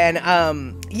 And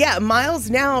yeah, Miles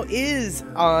now is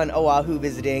on Oahu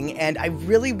visiting. And I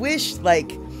really wish,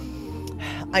 like,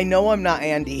 I know I'm not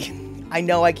Andy. I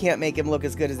know I can't make him look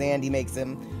as good as Andy makes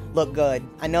him look good.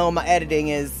 I know my editing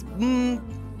is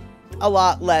a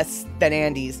lot less than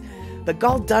Andy's. But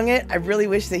gall dang it, I really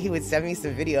wish that he would send me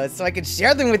some videos so I could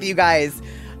share them with you guys.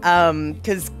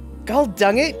 Because gall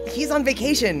dang it, he's on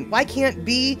vacation. Why can't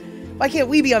we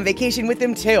be on vacation with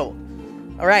him too?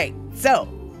 All right, so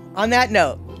on that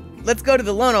note, let's go to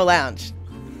the Lono Lounge.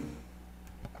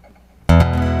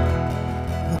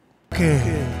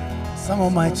 Okay, some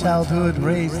of my childhood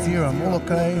raised here on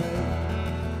Molokai,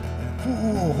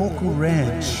 Pu'uohoku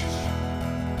Ranch.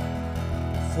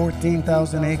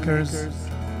 14,000 acres.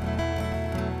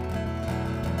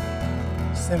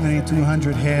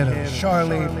 7,200 head of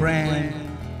Charolais brand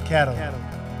cattle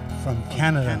from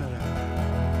Canada.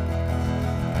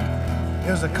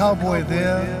 There's a cowboy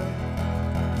there,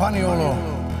 Paniolo,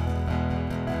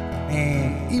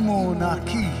 named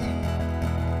Imonaki,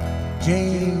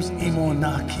 James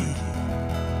Imonaki,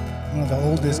 one of the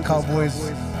oldest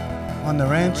cowboys on the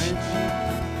ranch.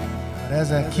 But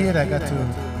as a kid, I got to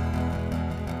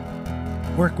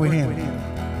work with him.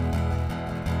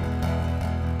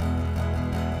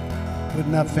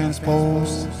 Putting up fence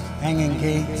poles, hanging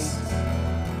gates,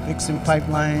 fixing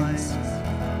pipelines.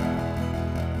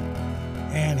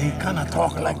 And he kind of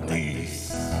talk like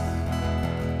this.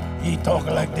 He talk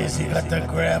like this, he got the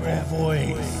gravel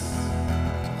voice.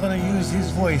 I'm gonna use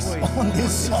his voice on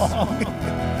this song.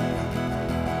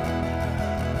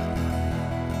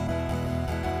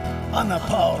 Ana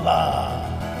Paula.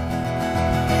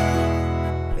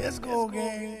 Let's go,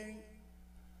 gang.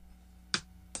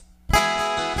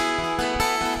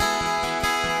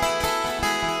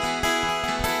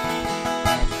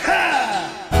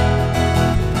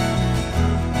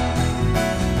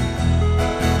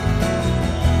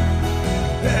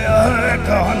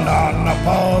 Ana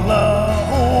Paula,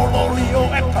 Ololio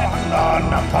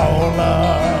Ana Paula.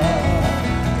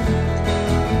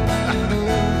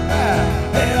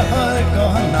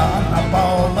 Ana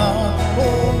Paula,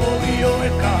 Ololio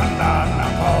Ana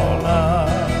Paula.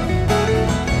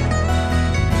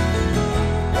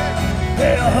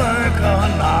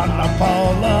 Ana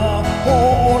Paula,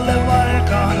 Oleva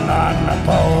Ana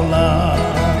Paula.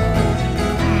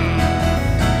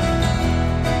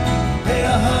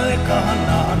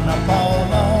 Ana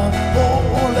Paula,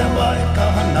 ole vai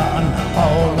Ana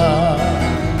Paula.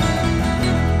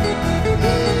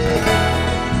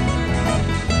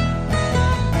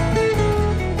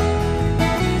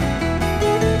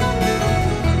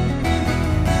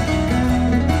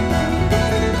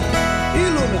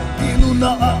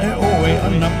 Iluna e oe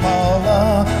Ana Paula,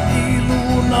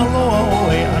 iluna loa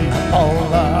oe Ana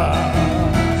Paula.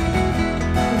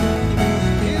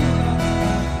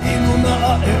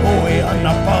 E oe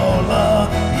Ana Paula,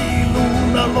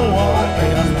 iluna loa e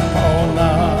Ana Paula.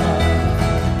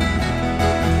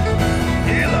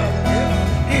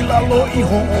 Ila lo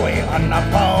iho oe Ana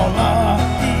Paula,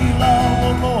 ila lo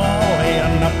loa oe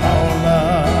Ana Paula.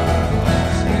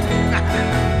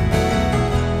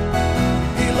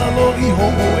 Ila lo iho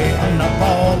oe Ana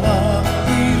Paula,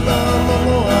 ila lo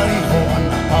loa iho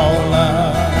Ana Paula.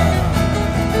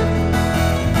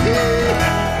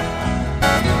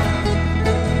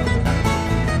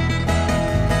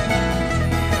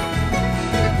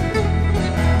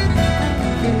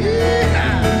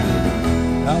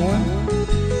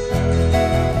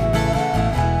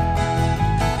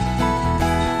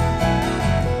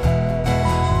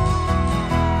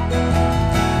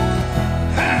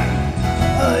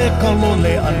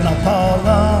 Kalole Ana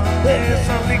Paula,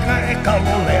 esa lika e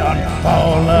kalole Ana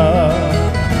Paula.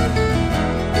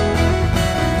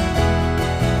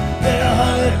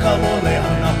 E kalole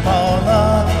Ana Paula,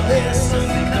 esa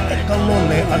lika e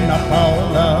kalole Ana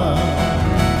Paula.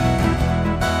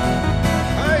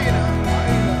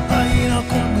 Aina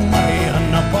kumai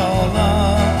Ana Paula,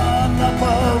 Ana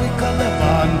Paula kaleva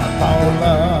Ana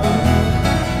Paula.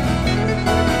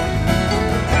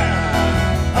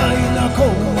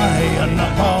 Kumai Ana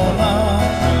Paula,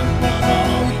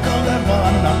 kaleva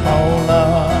Ana Paula.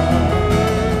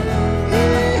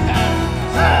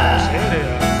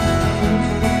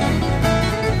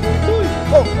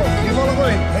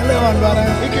 Ele andara,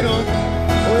 ikino.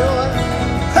 Oyo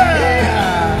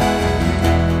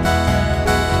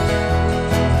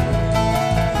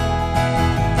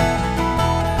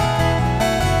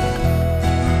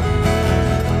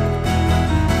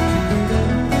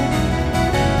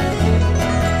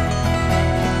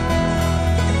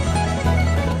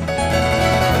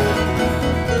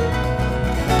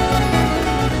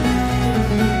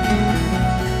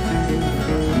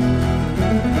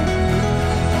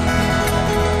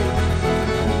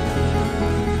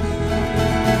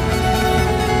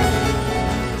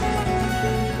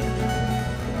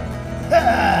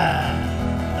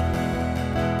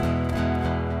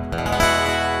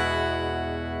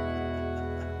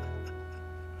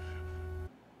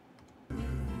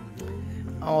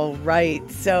All right,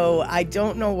 so I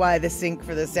don't know why the sync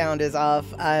for the sound is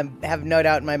off. I have no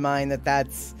doubt in my mind that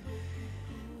that's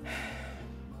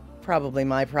probably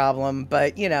my problem,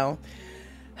 but you know,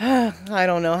 I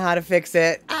don't know how to fix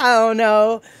it. I don't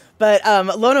know. But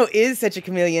Lono is such a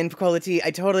chameleon, Picola T.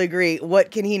 I totally agree. What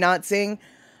can he not sing?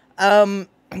 I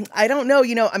don't know.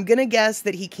 You know, I'm going to guess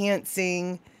that he can't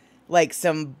sing like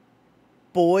some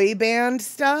boy band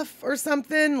stuff or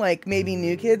something, like maybe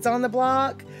New Kids on the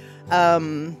Block.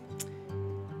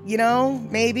 You know,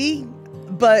 maybe.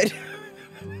 But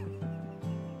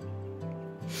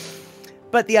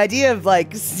but the idea of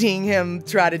like seeing him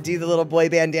try to do the little boy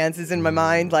band dances in my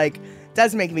mind, like,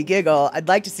 does make me giggle. I'd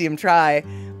like to see him try,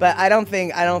 but I don't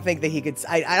think that he could.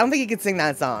 I don't think he could sing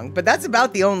that song. But that's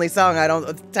about the only song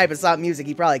type of song music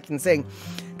he probably can sing.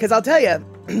 Because I'll tell you,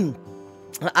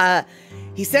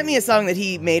 he sent me a song that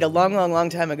he made a long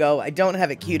time ago. I don't have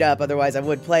it queued up, otherwise I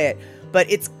would play it. But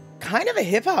it's kind of a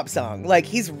hip hop song. Like,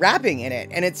 he's rapping in it,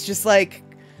 and it's just like,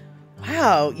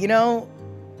 wow, you know,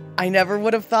 I never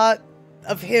would have thought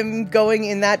of him going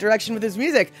in that direction with his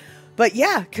music. But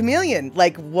yeah, chameleon,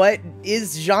 like, what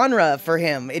is genre for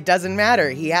him? It doesn't matter.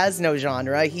 He has no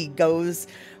genre. He goes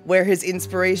where his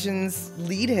inspirations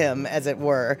lead him, as it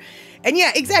were. And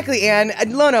yeah, exactly, Anne.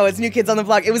 Lono, it's New Kids on the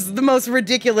Block. It was the most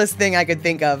ridiculous thing I could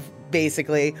think of,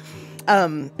 basically. I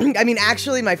mean,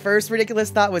 actually, my first ridiculous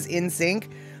thought was In Sync,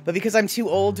 but because I'm too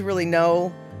old to really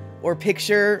know or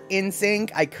picture In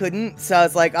Sync, I couldn't. So I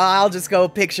was like, oh, I'll just go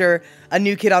picture a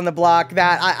New Kid on the Block.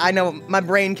 That I know my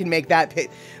brain can make that.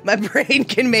 My brain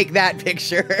can make that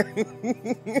picture.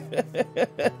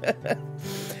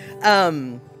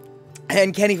 And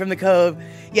Kenny from the Cove.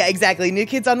 Yeah, exactly. New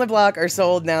Kids on the Block are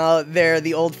sold now. They're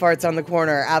the old farts on the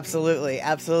corner. Absolutely,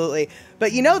 absolutely.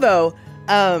 But you know, though,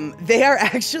 they are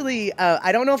actually.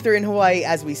 I don't know if they're in Hawaii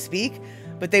as we speak,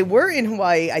 but they were in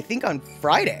Hawaii, I think, on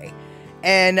Friday.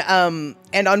 And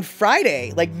on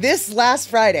Friday, like this last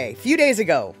Friday, a few days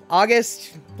ago,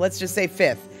 August, let's just say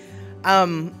 5th,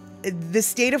 the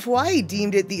state of Hawaii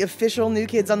deemed it the official New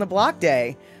Kids on the Block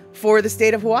day for the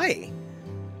state of Hawaii.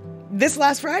 This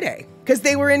last Friday, because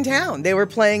they were in town, they were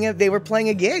playing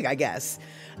a gig, I guess.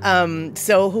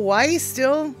 So Hawaii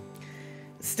still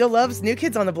loves New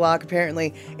Kids on the Block,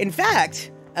 apparently. In fact,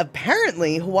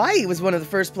 apparently Hawaii was one of the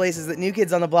first places that New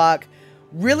Kids on the Block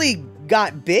really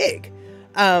got big.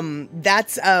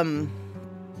 That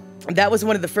was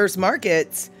one of the first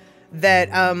markets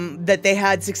that they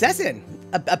had success in,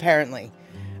 apparently.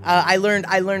 I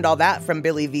learned all that from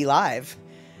Billy V Live.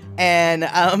 And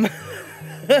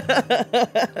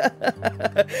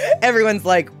everyone's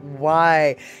like,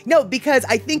 why? No, because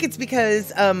I think it's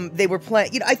because they were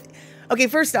playing, you know, okay,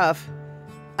 first off,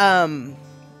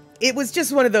 it was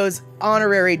just one of those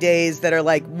honorary days that are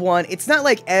like it's not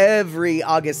like every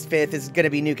August 5th is going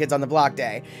to be New Kids on the Block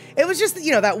day. It was just,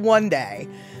 you know, that one day.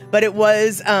 But it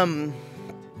was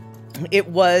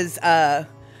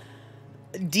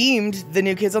deemed the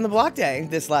New Kids on the Block day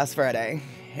this last Friday.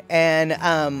 And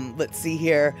let's see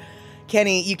here.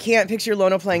 Kenny, you can't picture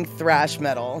Lono playing thrash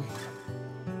metal.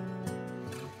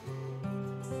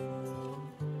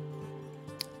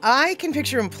 I can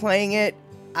picture him playing it.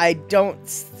 I don't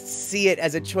see it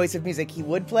as a choice of music he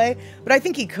would play, but I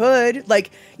think he could.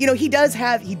 Like, you know, he does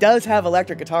have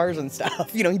electric guitars and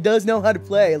stuff. You know, he does know how to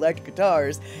play electric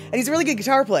guitars, and he's a really good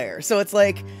guitar player. So it's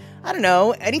like, I don't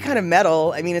know, any kind of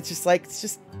metal. I mean, it just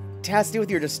has to do with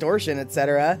your distortion,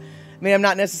 etc. I mean, I'm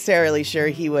not necessarily sure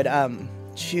he would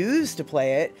choose to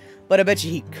play it, but I bet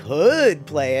you he could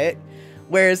play it.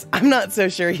 Whereas I'm not so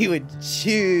sure he would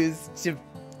choose to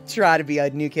try to be a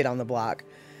New Kid on the Block.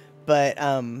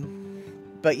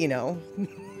 But you know,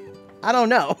 I don't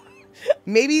know.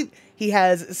 Maybe he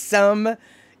has some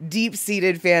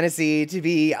deep-seated fantasy to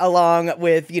be along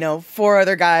with, you know, 4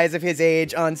 other guys of his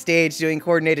age on stage doing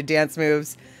coordinated dance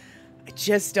moves. I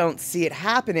just don't see it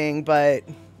happening, but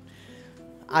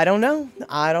I don't know.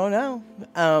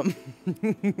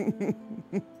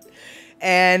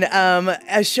 And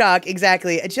a shock,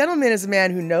 exactly. A gentleman is a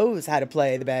man who knows how to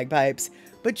play the bagpipes,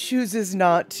 but chooses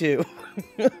not to.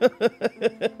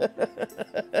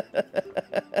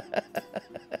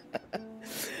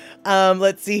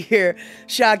 Let's see here.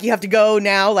 Shock, you have to go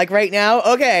now, like right now?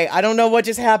 Okay, I don't know what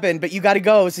just happened, but you gotta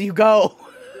go, so you go.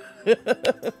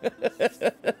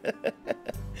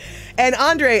 And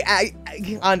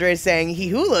Andre's saying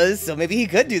he hulas, so maybe he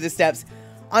could do the steps.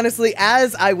 Honestly,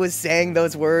 as I was saying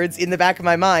those words in the back of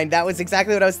my mind, that was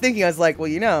exactly what I was thinking. I was like, well,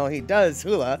 you know, he does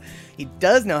hula. He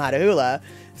does know how to hula.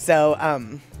 So,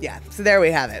 yeah, so there we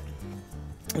have it.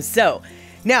 So,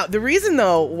 now, the reason,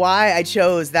 though, why I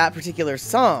chose that particular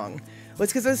song was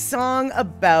because it's a song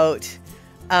about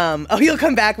Oh, you'll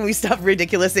come back when we stop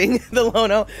ridiculousing the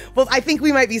Lono. Well, I think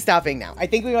we might be stopping now. I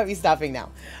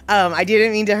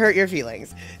didn't mean to hurt your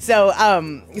feelings. So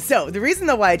the reason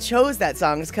though why I chose that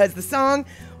song is because the song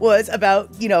was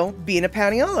about, being a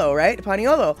paniolo, right? A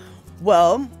paniolo.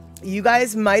 Well, you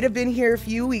guys might have been here a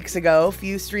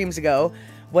few streams ago,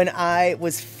 when I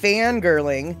was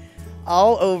fangirling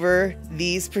all over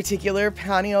these particular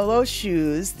paniolo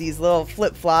shoes, these little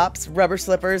flip-flops, rubber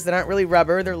slippers that aren't really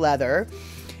rubber, they're leather.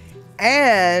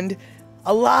 And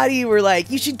a lot of you were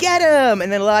like, you should get them.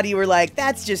 And then a lot of you were like,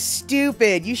 that's just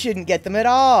stupid. You shouldn't get them at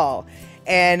all.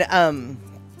 And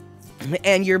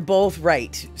you're both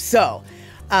right. So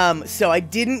I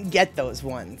didn't get those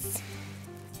ones.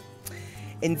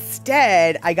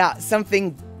 Instead, I got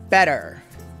something better.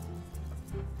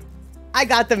 I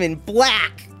got them in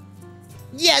black.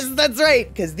 Yes, that's right.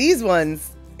 Because these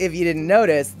ones, if you didn't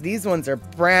notice, these ones are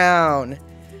brown.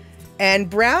 And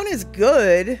brown is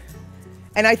good.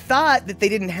 And I thought that they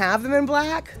didn't have them in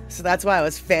black, so that's why I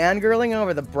was fangirling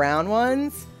over the brown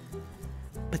ones.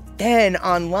 But then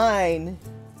online,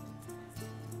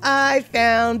 I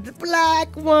found the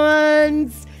black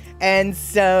ones. And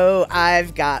so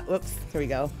I've got, whoops, here we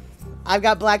go. I've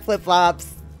got black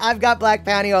flip-flops. I've got black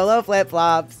paniolo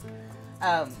flip-flops.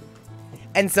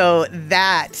 And so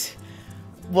that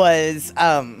was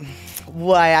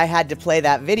why I had to play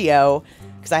that video,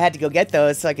 because I had to go get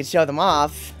those so I could show them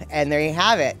off. And there you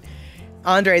have it.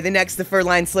 Andre, the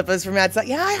fur-lined slippers from outside.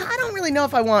 Yeah, I don't really know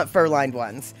if I want fur-lined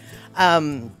ones.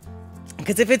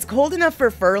 Because if it's cold enough for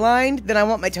fur-lined, then I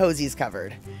want my toesies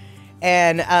covered.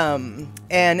 And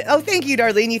oh, thank you,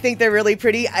 Darlene. You think they're really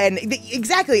pretty? And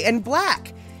exactly, and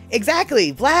black.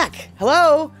 Exactly, black.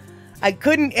 Hello? I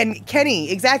couldn't, and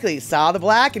Kenny, exactly, saw the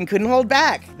black and couldn't hold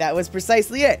back. That was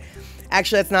precisely it.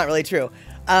 Actually, that's not really true.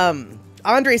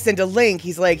 Andre sent a link.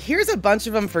 He's like, here's a bunch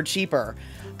of them for cheaper.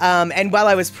 And while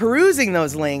I was perusing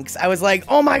those links, I was like,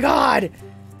 oh my God,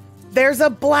 there's a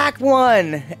black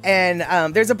one.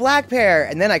 And there's a black pair.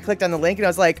 And then I clicked on the link and I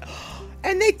was like, oh,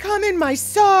 and they come in my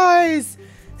size.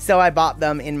 So I bought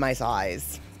them in my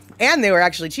size. And they were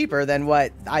actually cheaper than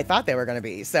what I thought they were going to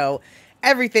be. So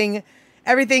everything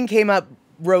came up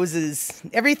roses.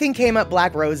 Everything came up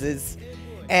black roses.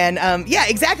 And yeah,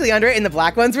 exactly, Andre. And the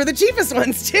black ones were the cheapest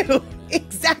ones too.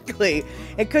 Exactly.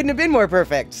 It couldn't have been more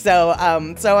perfect. So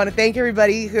so I want to thank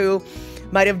everybody who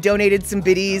might have donated some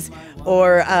biddies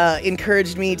or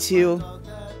encouraged me to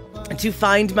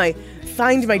find my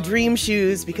dream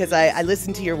shoes, because I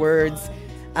listened to your words.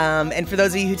 And for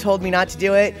those of you who told me not to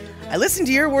do it, I listened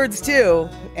to your words too.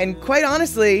 And quite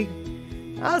honestly,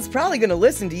 I was probably going to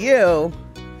listen to you.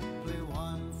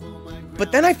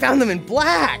 But then I found them in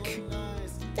black.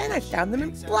 And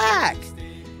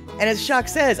as Shock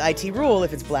says, IT rule,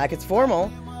 if it's black, it's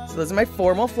formal. So those are my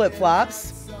formal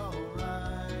flip-flops.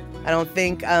 I don't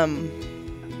think, yeah,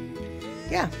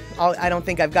 I don't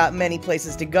think I've got many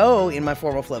places to go in my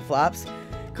formal flip-flops.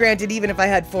 Granted, even if I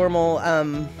had formal,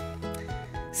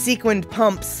 sequined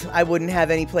pumps, I wouldn't have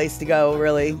any place to go,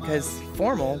 really, because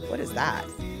formal, what is that?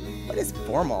 What is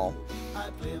formal?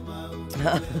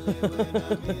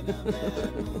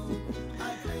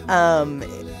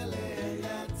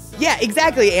 Yeah,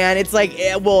 exactly, and it's like,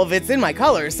 well, if it's in my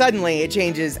color, suddenly it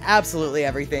changes absolutely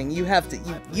everything. You have to,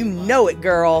 you know it,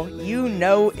 girl. You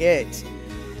know it.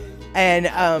 And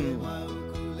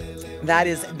that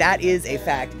is a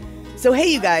fact. So hey,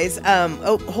 you guys,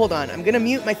 oh, hold on. I'm gonna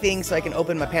mute my thing so I can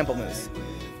open my pamplemousse.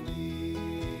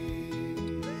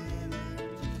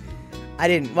 I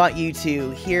didn't want you to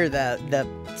hear the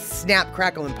snap,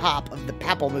 crackle, and pop of the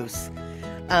pamplemousse.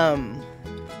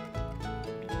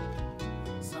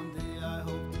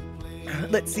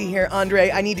 Let's see here,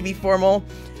 Andre. I need to be formal.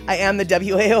 I am the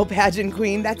WAO pageant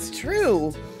queen. That's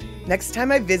true. Next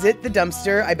time I visit the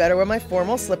dumpster, I better wear my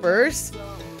formal slippers.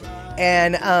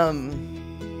 And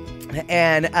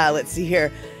let's see here.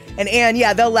 And Anne,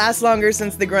 yeah, they'll last longer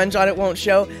since the grunge on it won't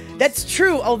show. That's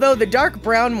true. Although the dark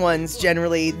brown ones,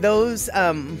 generally, those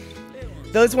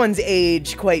ones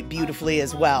age quite beautifully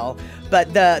as well.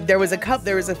 But there was a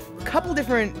couple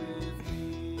different.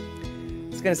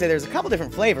 Gonna say there's a couple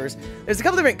different flavors. There's a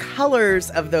couple different colors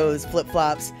of those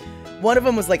flip-flops. One of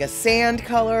them was like a sand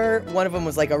color, one of them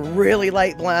was like a really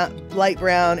light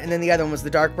brown, and then the other one was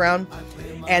the dark brown.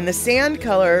 And the sand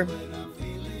color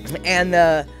and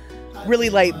the really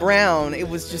light brown, it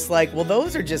was just like, well,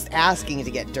 those are just asking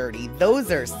to get dirty. Those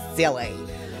are silly.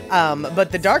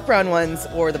 But the dark brown ones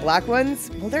or the black ones,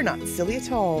 well, they're not silly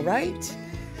at all, right?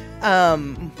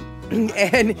 And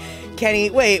Kenny,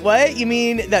 wait, what? You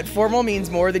mean that formal means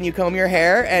more than you comb your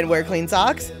hair and wear clean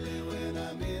socks?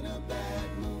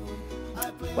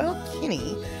 Well,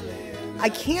 Kenny, I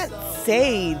can't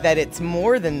say that it's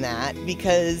more than that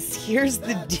because here's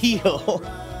the deal.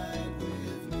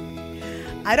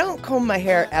 I don't comb my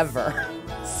hair ever.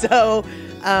 So,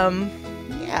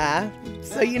 yeah.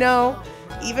 So, you know,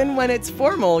 even when it's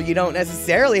formal, you don't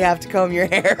necessarily have to comb your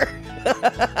hair.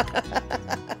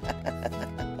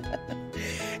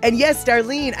 And yes,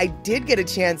 Darlene, I did get a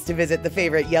chance to visit the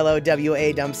favorite yellow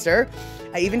WA dumpster.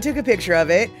 I even took a picture of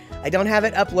it. I don't have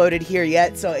it uploaded here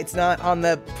yet, so it's not on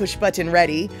the push button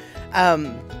ready.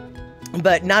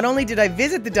 But not only did I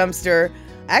visit the dumpster,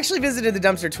 I actually visited the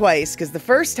dumpster twice, because the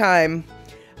first time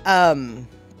I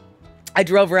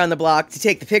drove around the block to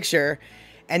take the picture,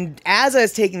 and as I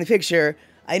was taking the picture,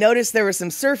 I noticed there were some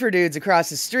surfer dudes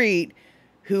across the street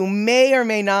who may or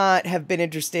may not have been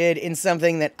interested in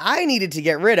something that I needed to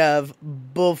get rid of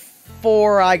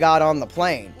before I got on the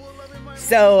plane.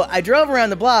 So I drove around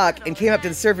the block and came up to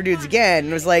the surfer dudes again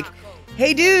and was like,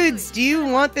 hey dudes, do you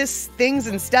want this things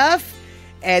and stuff?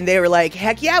 And they were like,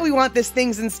 heck yeah, we want this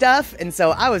things and stuff. And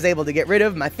so I was able to get rid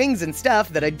of my things and stuff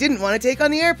that I didn't want to take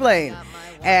on the airplane.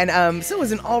 And so it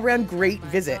was an all-around great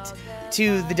visit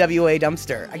to the WA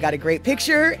dumpster. I got a great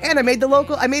picture and I made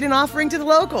an offering to the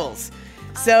locals.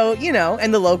 So, you know,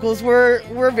 and the locals were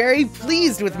very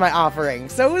pleased with my offering.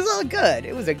 So it was all good.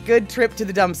 It was a good trip to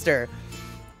the dumpster.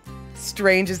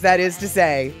 Strange as that is to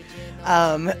say.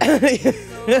 A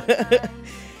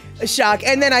shock.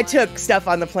 And then I took stuff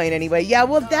on the plane anyway. Yeah,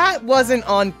 well, that wasn't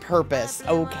on purpose,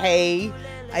 okay?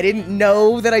 I didn't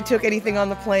know that I took anything on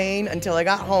the plane until I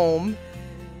got home.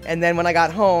 And then when I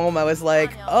got home, I was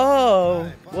like, oh,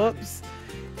 whoops.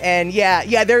 And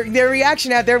yeah, their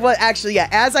reaction out there was actually, yeah,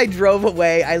 as I drove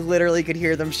away, I literally could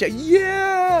hear them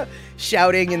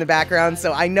shouting in the background.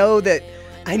 So I know that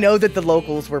the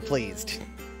locals were pleased.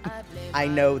 I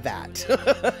know that.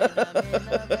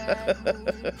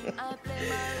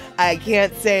 I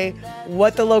can't say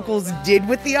what the locals did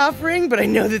with the offering, but I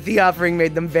know that the offering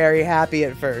made them very happy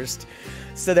at first.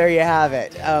 So there you have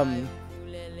it.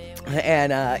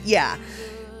 Yeah.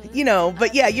 You know,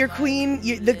 but yeah, your queen,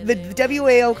 the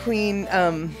WAO queen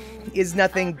is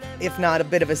nothing if not a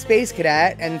bit of a space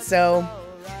cadet. And so,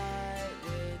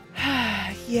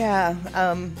 yeah,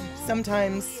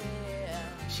 sometimes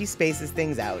she spaces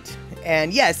things out.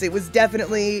 And yes, it was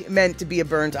definitely meant to be a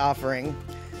burnt offering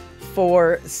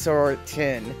for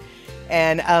certain.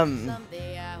 And,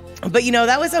 but you know,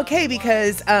 that was okay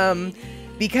because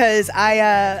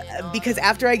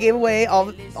after I gave away all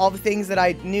the things that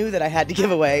I knew that I had to give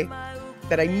away,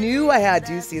 that I knew I had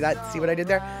to, see what I did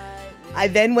there? I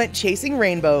then went chasing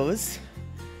rainbows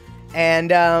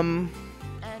and,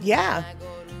 yeah,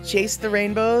 chased the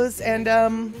rainbows and,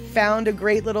 found a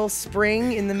great little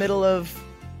spring in the middle of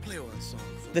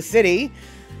the city.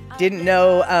 Didn't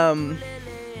know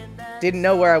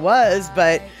where I was,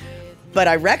 but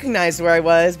I recognized where I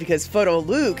was because Photo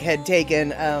Luke had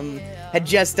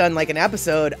just done like an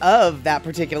episode of that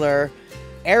particular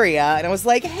area, and I was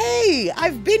like, hey,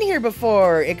 I've been here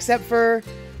before, except for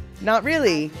not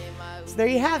really. So there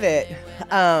you have it.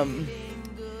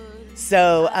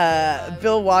 So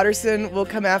Bill Watterson will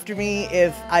come after me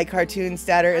if I cartoon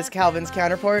Statter as Calvin's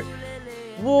counterpart.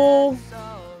 Well,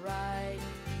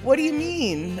 what do you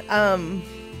mean?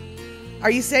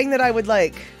 Are you saying that I would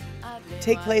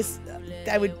take place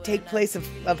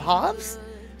of Hobbs?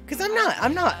 Because I'm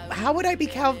not. How would I be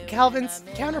Calvin's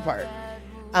counterpart?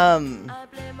 I'm not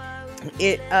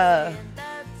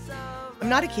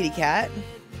a kitty cat.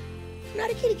 I'm not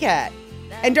a kitty cat.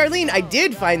 And Darlene, I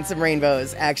did find some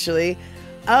rainbows, actually.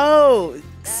 Oh,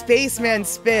 Spaceman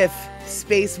Spiff,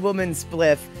 Spacewoman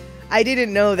Spliff. I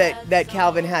didn't know that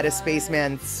Calvin had a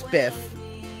Spaceman Spiff.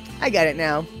 I get it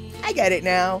now.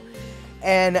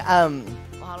 And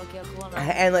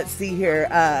let's see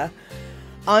here.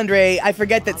 Andre, I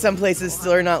forget that some places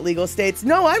still are not legal states.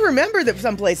 No, I remember that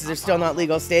some places are still not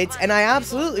legal states, and I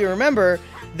absolutely remember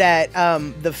that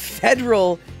the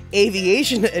Federal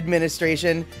Aviation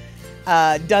Administration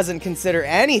doesn't consider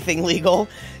anything legal.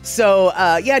 So,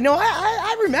 yeah, no,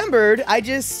 I remembered. I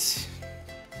just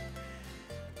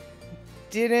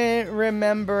didn't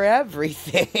remember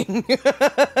everything.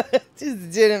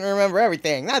 Just didn't remember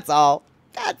everything. That's all.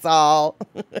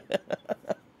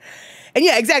 And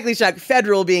yeah, exactly, Chuck.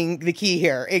 Federal being the key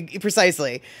here.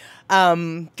 Precisely.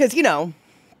 Because, you know,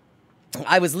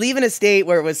 I was leaving a state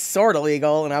where it was sort of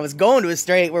legal, and I was going to a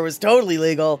state where it was totally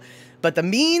legal. But the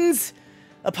means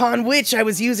upon which I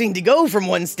was using to go from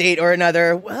one state or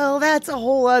another, well, that's a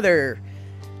whole other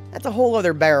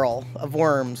barrel of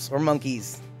worms or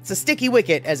monkeys. It's a sticky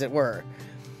wicket, as it were.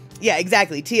 Yeah,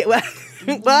 exactly. Well,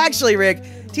 actually, Rick,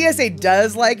 TSA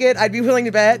does like it. I'd be willing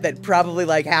to bet that probably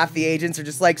like half the agents are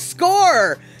just like,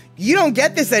 score! You don't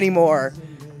get this anymore.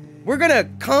 We're gonna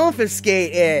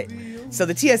confiscate it. So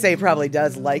the TSA probably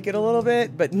does like it a little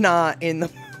bit, but not in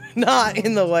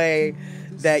the way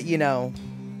that, you know,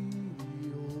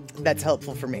 that's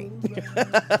helpful for me.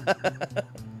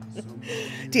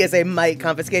 TSA might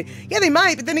confiscate. Yeah, they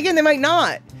might, but then again, they might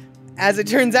not. As it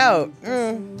turns out,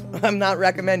 I'm not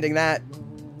recommending that.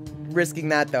 Risking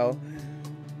that, though.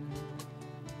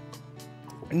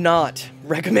 Not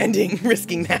recommending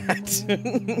risking that.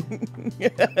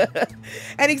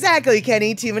 And exactly,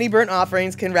 Kenny, too many burnt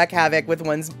offerings can wreak havoc with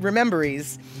one's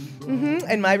rememberies.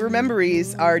 And my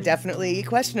rememberies are definitely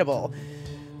questionable.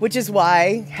 Which is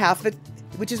why half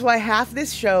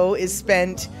this show is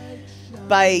spent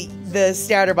by the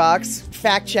StatterBox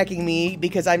fact-checking me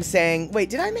because I'm saying, wait,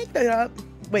 did I make that up?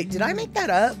 Wait, did I make that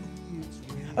up?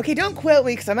 Okay, don't quote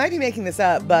me because I might be making this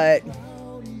up, but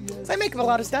I make up a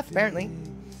lot of stuff apparently.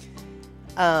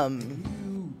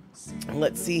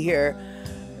 Let's see here.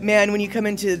 Man, when you come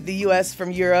into the U.S.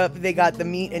 from Europe, they got the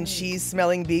meat and cheese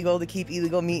smelling beagle to keep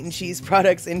illegal meat and cheese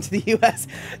products into the U.S.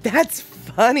 That's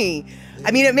funny.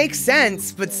 I mean, it makes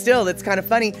sense, but still, that's kind of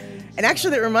funny. And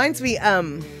actually, that reminds me,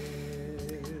 I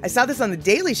saw this on The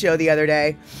Daily Show the other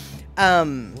day.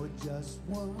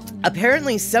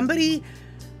 Apparently, somebody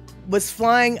was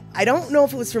flying, I don't know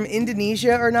if it was from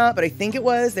Indonesia or not, but I think it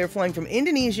was. They were flying from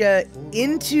Indonesia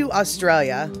into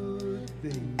Australia,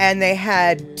 and they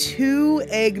had 2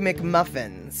 Egg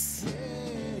McMuffins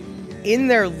in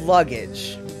their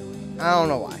luggage. I don't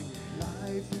know why.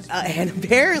 And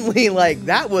apparently, like,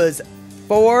 that was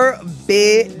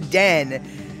forbidden.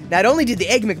 Not only did the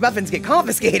Egg McMuffins get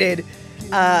confiscated,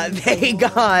 they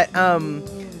got an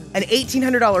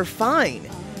 $1,800 fine.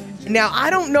 Now, I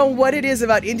don't know what it is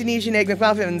about Indonesian Egg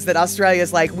McMuffins that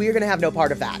Australia's like, we're going to have no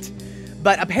part of that.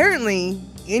 But apparently,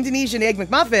 Indonesian Egg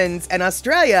McMuffins and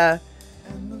Australia,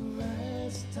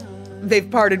 they've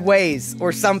parted ways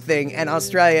or something, and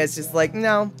Australia is just like,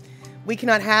 no, we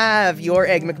cannot have your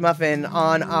Egg McMuffin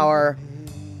on our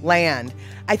land.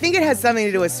 I think it has something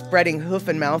to do with spreading hoof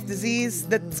and mouth disease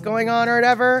that's going on or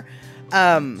whatever.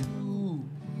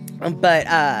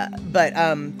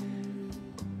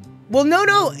 Well,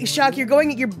 no, Shock,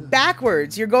 you're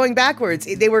backwards. You're going backwards.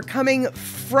 They were coming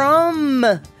from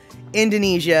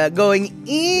Indonesia, going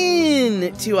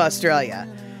into Australia.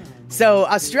 So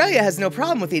Australia has no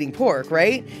problem with eating pork,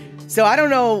 right? So I don't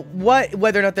know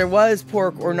whether or not there was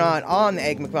pork or not on the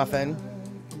Egg McMuffin.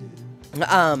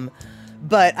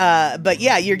 But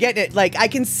yeah, you're getting it. Like, I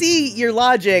can see your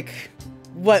logic.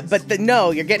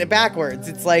 No, you're getting it backwards.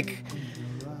 It's like,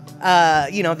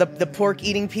 you know, the pork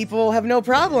eating people have no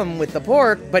problem with the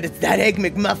pork, but it's that Egg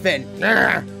McMuffin.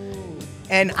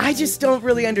 And I just don't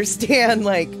really understand,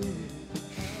 like,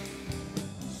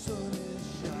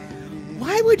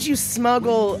 why would you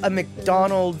smuggle a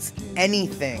McDonald's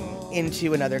anything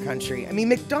into another country? I mean,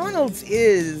 McDonald's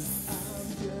is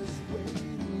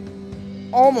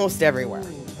almost everywhere,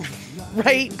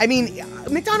 right? I mean,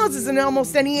 McDonald's is in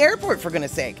almost any airport, for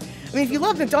goodness sake. I mean, if you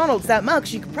love McDonald's that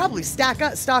much, you could probably stock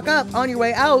up on your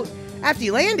way out after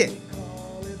you landed.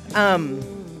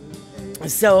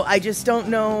 So I just don't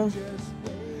know.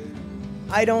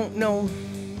 I don't know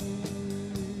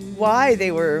why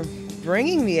they were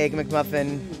bringing the Egg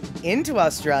McMuffin into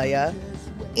Australia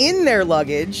in their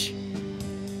luggage,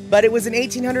 but it was an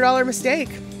 $1,800 mistake.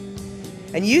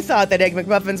 And you thought that Egg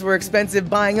McMuffins were expensive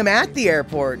buying them at the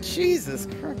airport. Jesus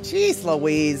Christ, jeez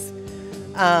Louise.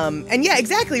 And yeah,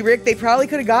 exactly, Rick. They probably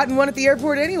could have gotten one at the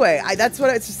airport anyway. That's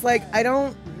what it's just like. I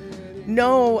don't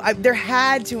know. There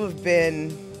had to have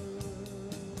been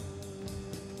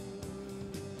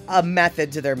a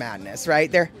method to their madness, right?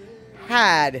 There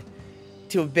had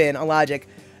to have been a logic.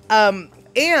 And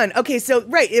okay, so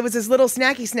right, it was his little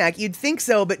snacky snack. You'd think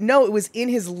so, but no, it was in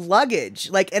his luggage.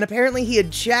 Like, and apparently he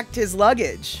had checked his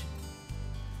luggage.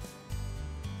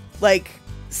 Like,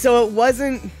 so it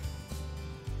wasn't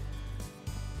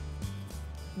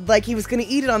like he was going to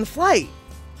eat it on the flight.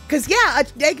 Because, yeah, an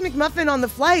Egg McMuffin on the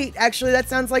flight, actually, that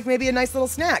sounds like maybe a nice little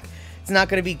snack. It's not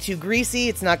going to be too greasy.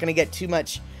 It's not going to get too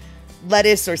much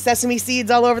lettuce or sesame seeds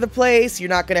all over the place. You're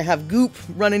not going to have goop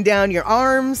running down your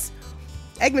arms.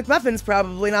 Egg McMuffin's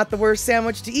probably not the worst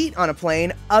sandwich to eat on a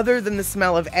plane, other than the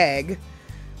smell of egg,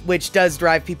 which does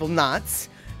drive people nuts.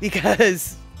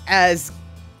 Because, as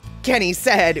Kenny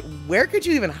said, where could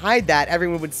you even hide that?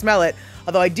 Everyone would smell it.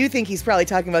 Although I do think he's probably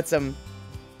talking about some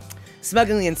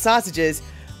smuggling and sausages,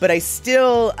 but I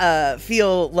still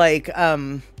feel like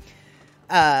it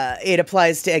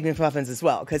applies to Egg McMuffins as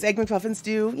well, because Egg McMuffins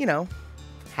do, you know,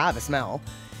 have a smell.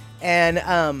 And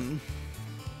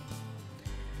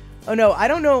Oh no, I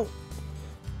don't know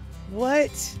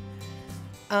what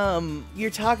you're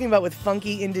talking about with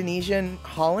funky Indonesian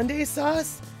hollandaise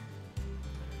sauce.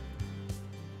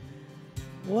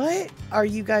 What are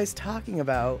you guys talking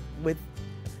about with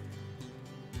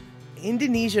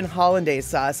Indonesian hollandaise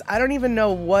sauce? I don't even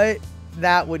know what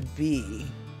that would be.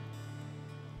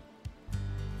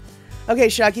 Okay,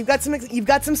 Shuck, you've got some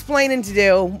splaining to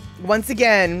do. Once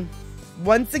again.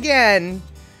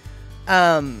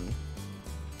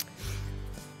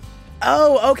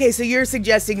 Oh, okay, so you're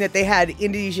suggesting that they had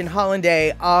Indonesian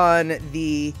hollandaise on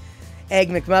the Egg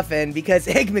McMuffin because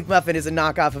Egg McMuffin is a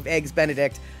knockoff of Eggs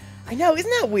Benedict. I know,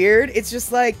 isn't that weird? It's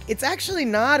just like, it's actually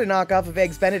not a knockoff of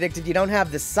Eggs Benedict if you don't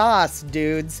have the sauce,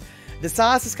 dudes. The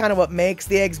sauce is kind of what makes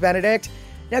the Eggs Benedict.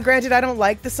 Now, granted, I don't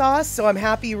like the sauce, so I'm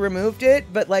happy you removed it,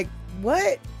 but like,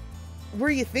 what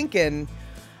were you thinking?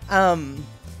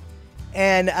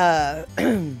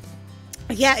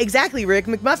 Yeah, exactly, Rick.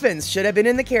 McMuffins should have been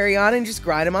in the carry-on and just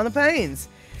grind them on the panes.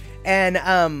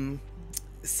 And,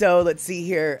 so let's see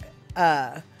here.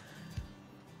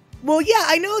 Well, yeah,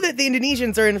 I know that the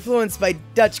Indonesians are influenced by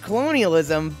Dutch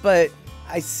colonialism, but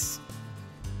I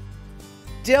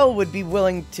still would be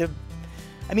willing to...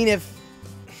 I mean, if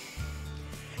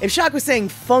Shak was saying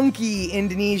funky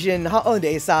Indonesian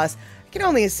hollandaise sauce, I can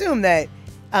only assume that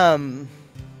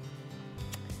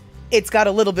it's got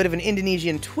a little bit of an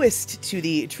Indonesian twist to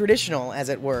the traditional, as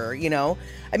it were, you know?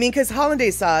 I mean, because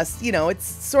hollandaise sauce, you know, it's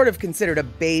sort of considered a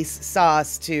base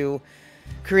sauce to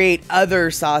create other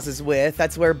sauces with.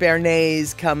 That's where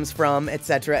béarnaise comes from,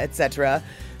 etc., etc.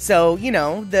 So, you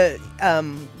know, the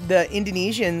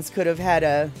Indonesians could have had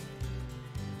a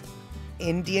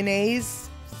Indianaise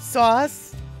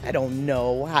sauce. I don't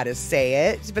know how to say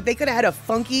it, but they could have had a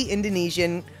funky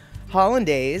Indonesian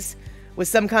hollandaise with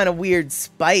some kind of weird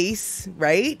spice,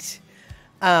 right?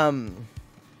 Shock,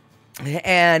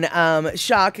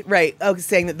 right,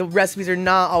 saying that the recipes are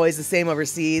not always the same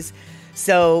overseas.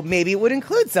 So maybe it would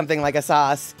include something like a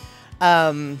sauce,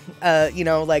 you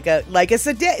know, like a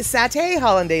satay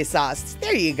hollandaise sauce.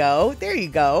 There you go.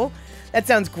 That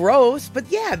sounds gross, but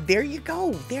yeah, there you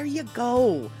go.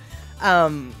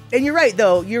 And you're right,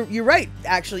 though. You're right.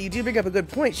 Actually, you do bring up a good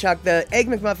point, Chuck. The Egg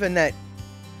McMuffin that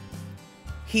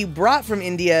he brought from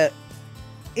Indonesia.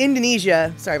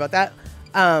 Sorry about that.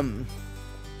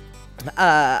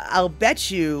 I'll bet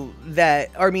you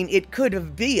that, or I mean, it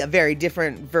could be a very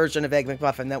different version of Egg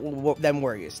McMuffin than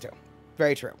we're used to.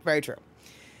 Very true.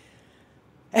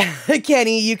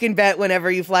 Kenny, you can bet whenever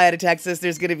you fly out of Texas,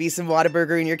 there's going to be some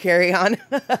Whataburger in your carry-on.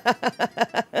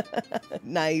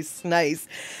 Nice.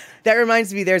 That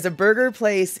reminds me, there's a burger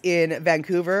place in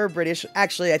Vancouver, British.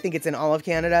 Actually, I think it's in all of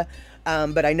Canada,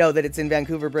 but I know that it's in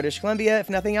Vancouver, British Columbia, if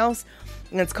nothing else.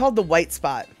 And it's called the White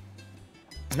Spot.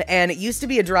 And it used to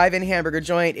be a drive-in hamburger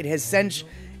joint. It has since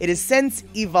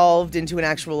evolved into an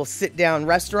actual sit-down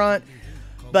restaurant.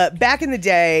 But back in the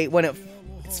day, when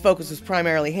its focus was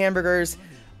primarily hamburgers,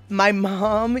 my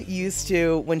mom used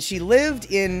to, when she lived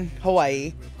in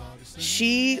Hawaii,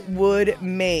 she would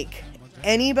make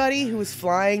anybody who was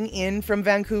flying in from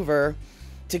Vancouver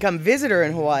to come visit her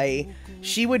in Hawaii,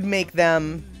 she would make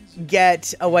them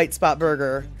get a White Spot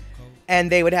burger.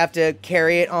 And they would have to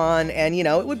carry it on, and, you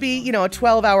know, it would be, you know, a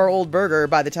 12-hour-old burger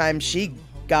by the time she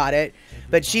got it.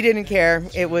 But she didn't care.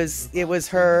 It was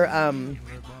her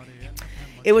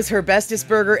bestest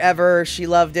burger ever. She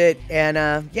loved it,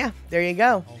 and yeah, there you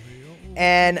go.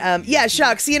 And yeah,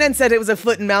 Shock. CNN said it was a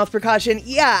foot and mouth precaution.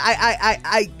 Yeah,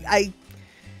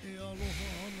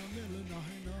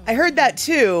 I heard that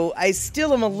too. I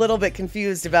still am a little bit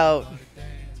confused about.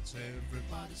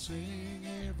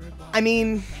 I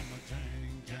mean.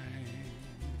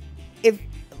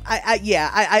 I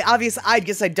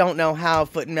guess I don't know how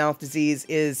foot and mouth disease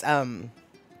is are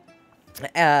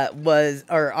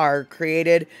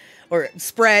created or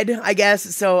spread, I guess.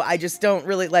 So I just don't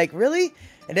really really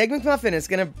an Egg McMuffin is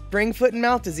gonna bring foot and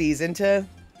mouth disease into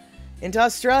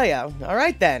Australia. All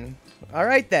right then.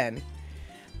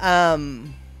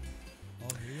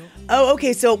 Oh,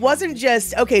 okay, so it wasn't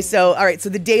just... Okay, so, all right, so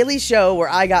the Daily Show, where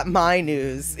I got my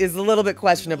news, is a little bit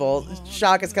questionable.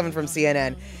 Shock is coming from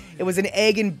CNN. It was an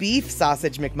egg and beef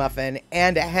sausage McMuffin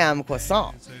and a ham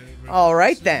croissant. All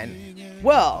right, then.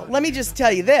 Well, let me just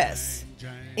tell you this.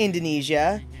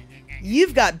 Indonesia,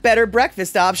 you've got better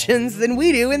breakfast options than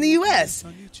we do in the U.S.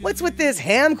 What's with this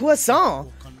ham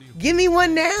croissant? Give me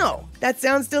one now. That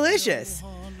sounds delicious.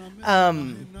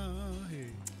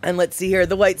 And let's see here.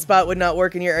 The White Spot would not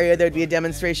work in your area. There'd be a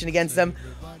demonstration against them.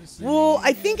 Well,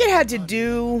 I think it had to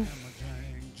do...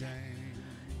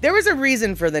 There was a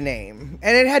reason for the name.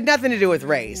 And it had nothing to do with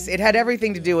race. It had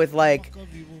everything to do with, like,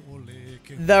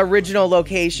 the original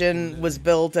location was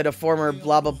built at a former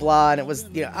blah blah blah, and it was,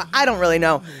 you know, I don't really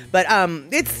know, but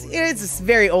it's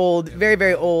very old, very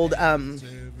very old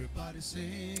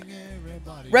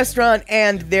restaurant,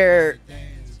 and their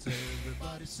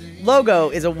logo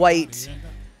is a white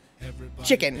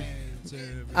chicken,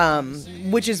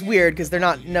 which is weird because they're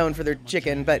not known for their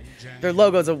chicken, but their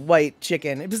logo is a white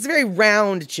chicken. It's a very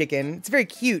round chicken. It's a very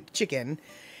cute chicken.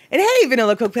 And hey,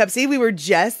 Vanilla Coke Pepsi, we were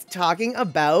just talking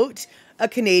about a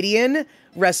Canadian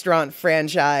restaurant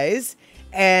franchise,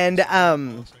 and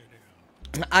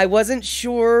I wasn't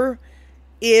sure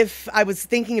if I was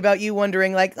thinking about you,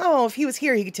 wondering like, oh, if he was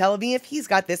here, he could tell me if he's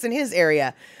got this in his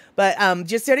area. But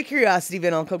just out of curiosity,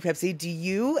 Vanilla Coke Pepsi, do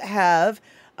you have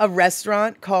a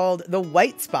restaurant called The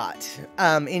White Spot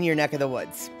in your neck of the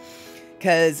woods?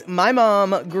 Because my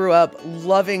mom grew up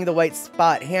loving the White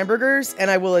Spot hamburgers, and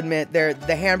I will admit,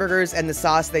 the hamburgers and the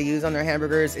sauce they use on their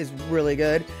hamburgers is really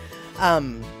good.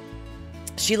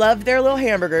 She loved their little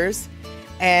hamburgers,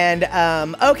 and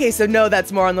okay, so no,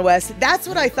 that's more on the west. That's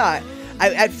what I thought.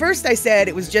 At first I said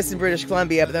it was just in British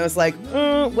Columbia, but then I was like,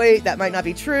 wait, that might not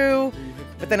be true.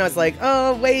 But then I was like,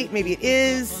 oh, wait, maybe it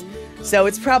is. So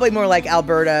it's probably more like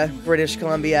Alberta, British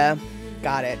Columbia.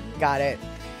 Got it.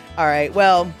 All right,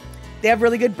 well, they have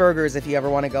really good burgers if you ever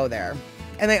want to go there.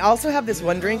 And they also have this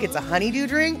one drink. It's a honeydew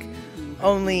drink,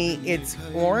 only it's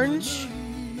orange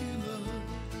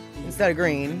instead of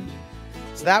green.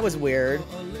 So that was weird.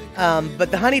 But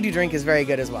the honeydew drink is very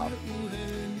good as well.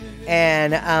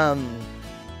 And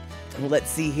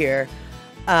let's see here.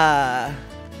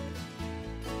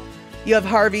 You have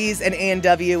Harvey's and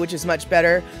A&W, which is much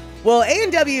better. Well,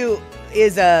 A&W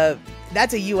is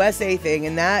that's a USA thing,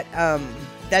 and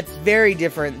that's very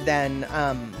different than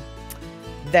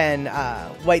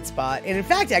White Spot. And in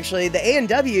fact, actually, the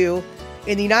A&W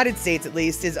in the United States, at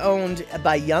least, is owned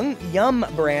by Yum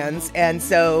Brands, and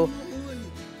so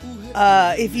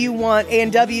if you want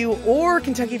A&W or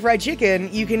Kentucky Fried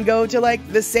Chicken, you can go to like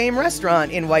the same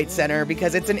restaurant in White Center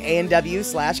because it's an A&W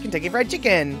 / Kentucky Fried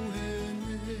Chicken.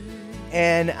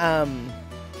 And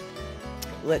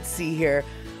let's see here.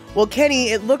 Well,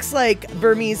 Kenny, it looks like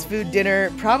Burmese food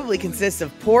dinner probably consists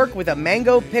of pork with a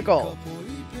mango pickle.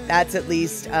 That's at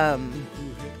least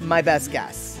my best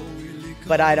guess,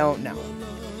 but I don't know.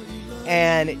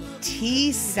 And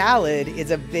tea salad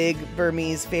is a big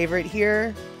Burmese favorite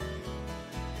here.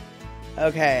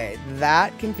 Okay,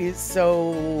 that confused.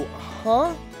 So,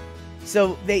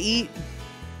 so they eat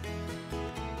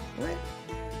what?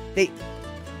 They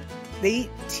eat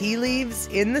tea leaves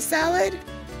in the salad?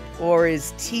 Or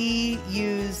is tea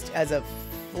used as a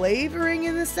flavoring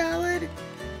in the salad?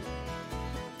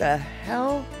 The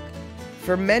hell?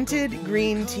 Fermented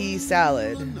green tea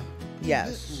salad.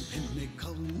 Yes.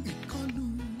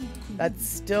 That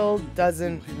still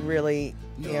doesn't really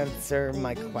answer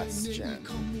my question.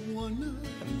 I'm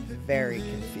very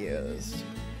confused.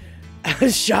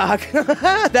 Shock.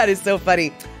 That is so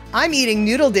funny. I'm eating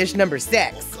noodle dish number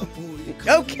 6.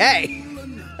 Okay.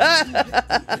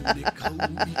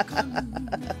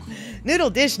 Noodle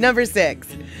dish number 6.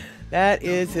 That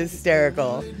is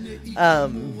hysterical.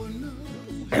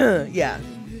 Yeah.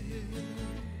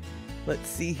 Let's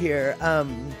see here.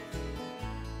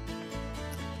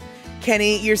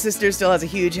 Kenny, your sister still has a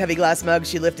huge heavy glass mug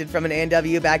she lifted from an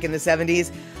A&W back in the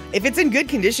 70s. If it's in good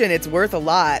condition, it's worth a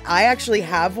lot. I actually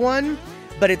have one,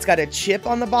 but it's got a chip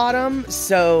on the bottom.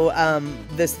 So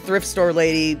this thrift store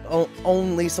lady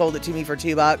only sold it to me for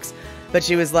 $2. But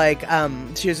she was like,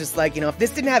 she was just like, you know, if this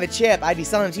didn't have a chip, I'd be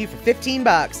selling it to you for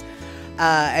 $15.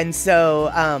 And so,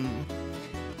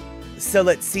 so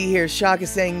let's see here. Shock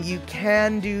is saying you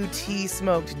can do tea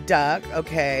smoked duck.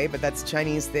 Okay, but that's a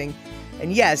Chinese thing.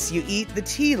 And yes, you eat the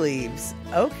tea leaves.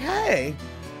 Okay.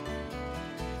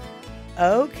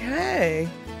 Okay.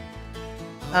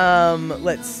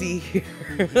 Let's see here.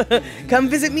 Come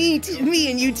visit me.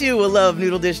 Me and you too will love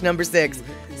noodle dish number 6.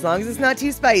 As long as it's not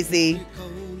too spicy.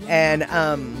 And,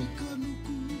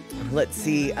 let's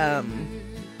see.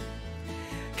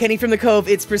 Kenny from the Cove,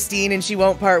 it's pristine and she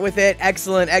won't part with it.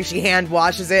 Excellent. Actually hand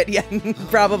washes it. Yeah,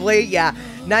 probably. Yeah.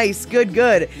 Nice. Good,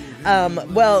 good.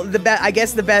 Well, I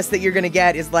guess the best that you're going to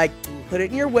get is like, put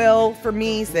it in your will for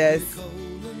me, sis.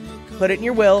 Put it in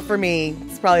your will for me.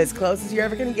 It's probably as close as you're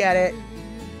ever going to get it.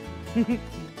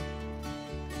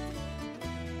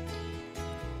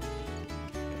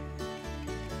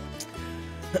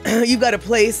 You've got a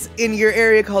place in your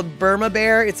area called Burma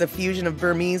Bear. It's a fusion of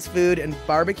Burmese food and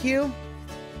barbecue.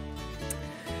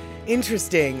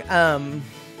 Interesting. Yeah,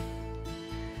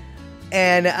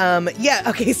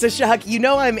 okay, so Shock, you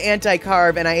know I'm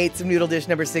anti-carb and I ate some noodle dish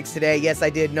number 6 today. Yes, I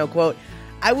did, no quote.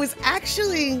 I was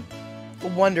actually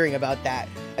wondering about that.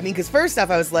 I mean, because first off,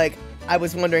 I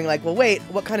was wondering like, well, wait,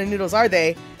 what kind of noodles are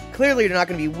they? Clearly, they're not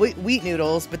going to be wheat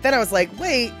noodles. But then I was like,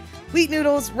 wait, wheat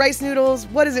noodles, rice noodles,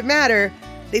 what does it matter?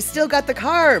 They still got the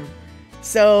carb.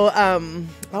 So,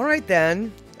 all right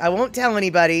then. I won't tell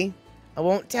anybody. I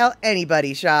won't tell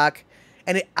anybody, Shock.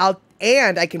 And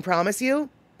I can promise you,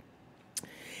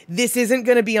 this isn't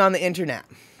going to be on the internet.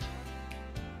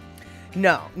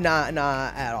 No, not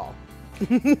at all.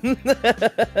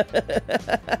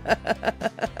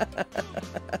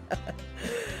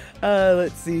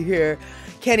 Let's see here.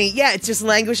 Kenny, yeah, it's just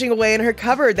languishing away in her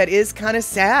cupboard. That is kind of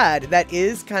sad.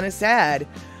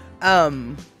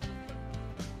 And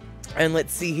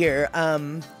let's see here.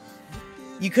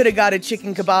 You could have got a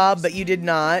chicken kebab, but you did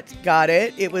not. Got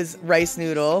it. It was rice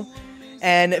noodle.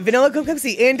 And Vanilla Coke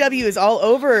Pepsi, A&W is all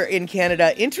over in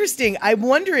Canada. Interesting. I'm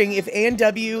wondering if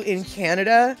A&W in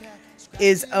Canada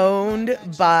is owned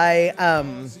by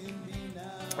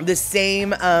the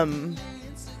same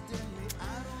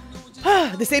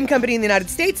company in the United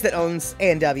States that owns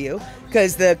A&W.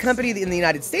 Because the company in the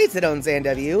United States that owns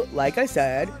A&W, like I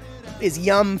said, is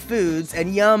Yum Foods,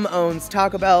 and Yum owns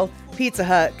Taco Bell, Pizza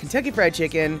Hut, Kentucky Fried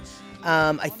Chicken.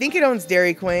 I think it owns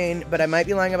Dairy Queen, but I might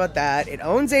be lying about that. It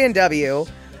owns A&W,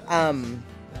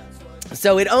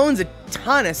 so it owns a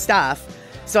ton of stuff.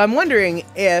 So I'm wondering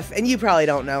if, and you probably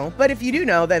don't know, but if you do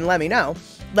know, then let me know.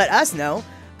 Let us know.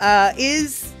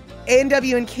 Is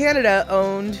A&W in Canada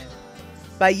owned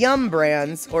by Yum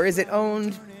Brands, or is it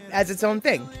owned as its own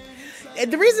thing?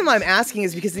 The reason why I'm asking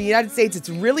is because in the United States, it's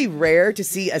really rare to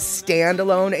see a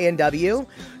standalone A&W.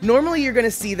 Normally, you're going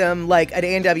to see them like an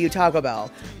A&W Taco Bell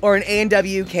or an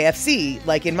A&W KFC,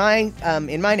 like in my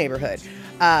neighborhood.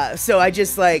 So I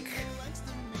just I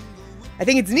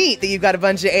think it's neat that you've got a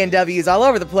bunch of A&Ws all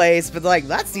over the place, but like,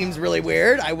 that seems really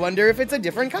weird. I wonder if it's a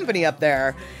different company up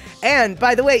there. And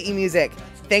by the way, eMusic,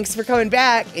 thanks for coming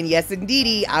back. And yes,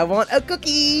 indeedy, I want a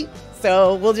cookie.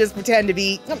 So we'll just pretend to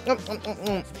be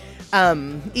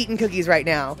eating cookies right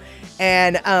now.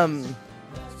 And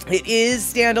it is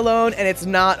standalone and it's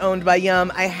not owned by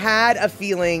Yum. I had a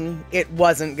feeling it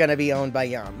wasn't going to be owned by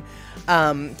Yum.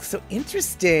 So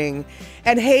interesting.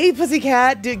 And hey,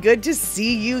 Pussycat, good to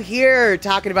see you here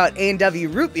talking about A&W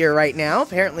root beer right now.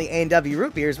 Apparently A&W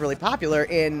root beer is really popular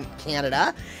in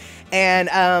Canada. And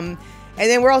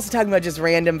then we're also talking about just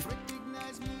random,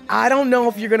 I don't know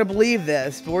if you're going to believe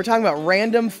this, but we're talking about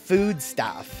random food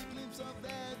stuff.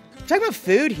 We're talking about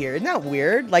food here. Isn't that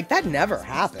weird? Like, that never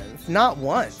happens. Not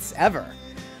once, ever.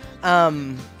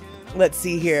 Let's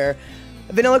see here.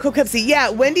 Vanilla Coke Pepsi. Yeah,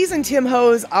 Wendy's and Tim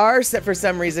Ho's are, for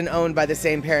some reason, owned by the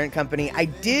same parent company. I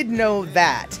did know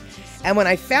that. And when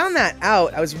I found that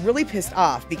out, I was really pissed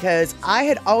off because I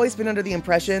had always been under the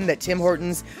impression that Tim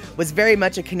Hortons was very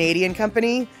much a Canadian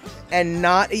company and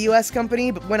not a U.S.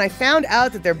 company. But when I found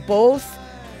out that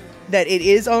that it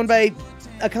is owned by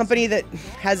a company that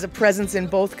has a presence in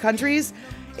both countries,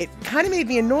 it kind of made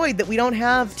me annoyed that we don't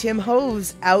have Tim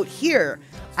Ho's out here.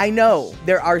 I know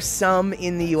there are some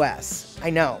in the U.S. I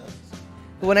know.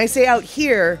 But when I say out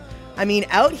here, I mean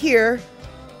out here,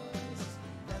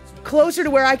 closer to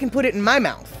where I can put it in my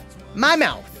mouth. My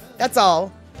mouth. That's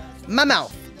all. My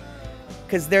mouth.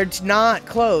 Because they're not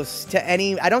close to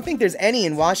any. I don't think there's any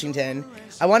in Washington.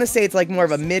 I want to say it's like more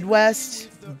of a Midwest,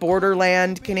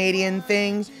 borderland Canadian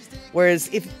thing. Whereas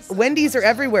if Wendy's are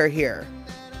everywhere here,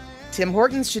 Tim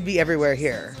Hortons should be everywhere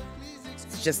here.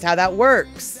 It's just how that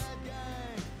works.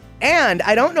 And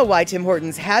I don't know why Tim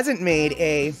Hortons hasn't made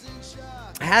a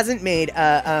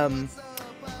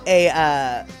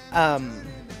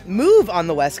move on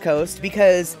the West Coast,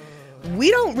 because we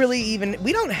don't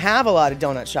have a lot of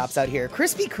donut shops out here.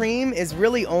 Krispy Kreme is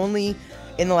really only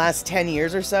in the last 10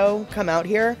 years or so come out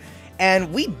here,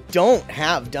 and we don't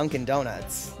have Dunkin'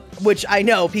 Donuts, which I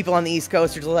know people on the East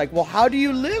Coast are just like, well, how do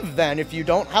you live then if you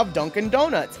don't have Dunkin'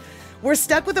 Donuts? We're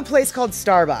stuck with a place called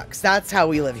StatterBox. That's how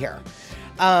we live here.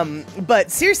 But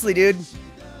seriously, dude,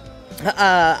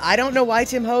 I don't know why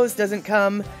Tim Ho's doesn't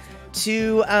come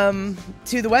to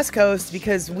the West Coast,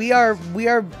 because we are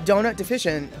donut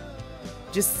deficient.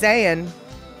 Just saying.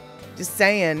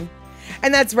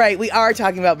 And that's right, we are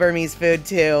talking about Burmese food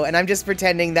too, and I'm just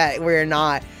pretending that we're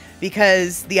not,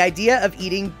 because the idea of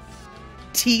eating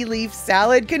tea leaf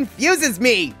salad confuses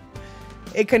me.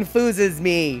 It confuses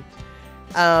me.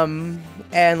 And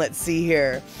let's see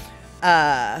here.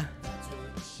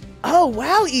 Oh,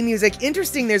 wow, eMusic.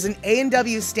 Interesting. There's an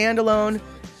A&W standalone,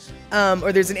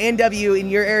 or there's an A&W in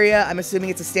your area. I'm assuming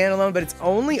it's a standalone, but it's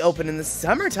only open in the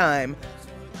summertime.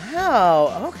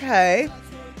 Wow, okay.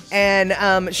 And,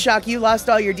 Shock, you lost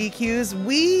all your DQs.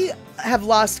 We have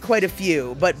lost quite a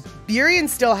few, but Burien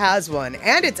still has one,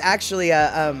 and it's actually it's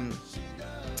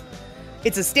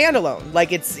a standalone.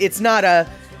 Like it's not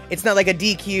like a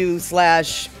DQ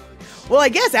slash. Well, I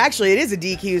guess actually it is a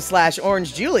DQ slash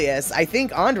Orange Julius. I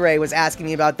think Andre was asking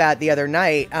me about that the other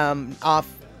night, off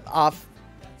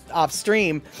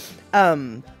stream.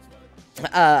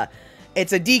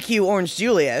 It's a DQ Orange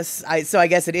Julius. So I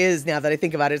guess it is, now that I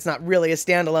think about it. It's not really a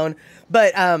standalone,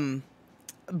 but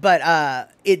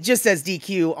it just says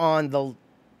DQ on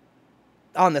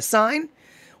the sign,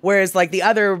 whereas like the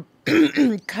other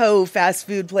fast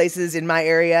food places in my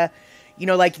area, you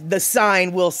know, like the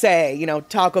sign will say, you know,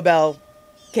 Taco Bell,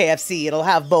 KFC. It'll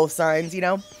have both signs, you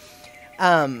know.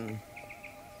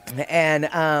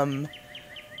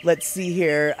 Let's see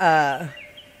here.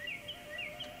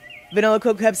 Vanilla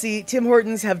Coke, Pepsi, Tim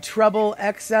Hortons have trouble.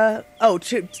 Getcha.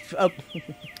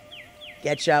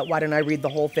 Why don't I read the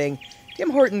whole thing? Tim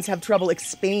Hortons have trouble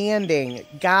expanding.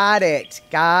 Got it.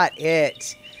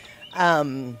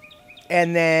 And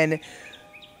then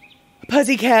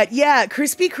Pussycat, yeah,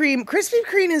 Krispy Kreme. Krispy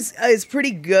Kreme is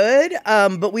pretty good,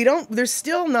 but they're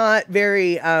still not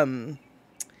very,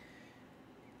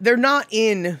 they're not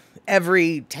in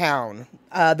every town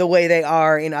the way they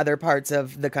are in other parts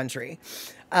of the country.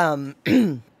 But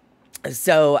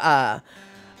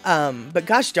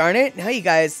gosh darn it, now you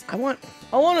guys, I want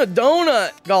a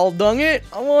donut, gall dung it,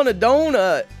 I want a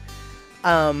donut.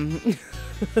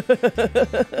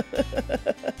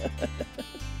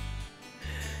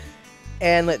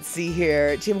 And let's see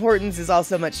here. Tim Hortons is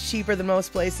also much cheaper than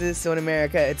most places. So in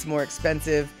America, it's more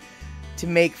expensive to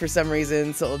make for some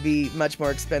reason. So it'll be much more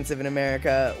expensive in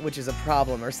America, which is a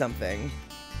problem or something.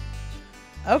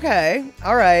 Okay.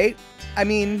 All right. I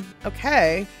mean,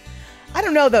 okay. I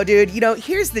don't know though, dude. You know,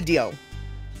 here's the deal.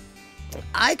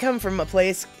 I come from a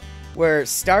place where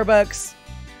Starbucks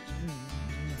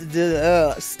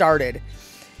started.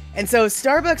 And so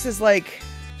Starbucks is like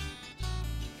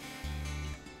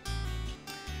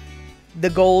the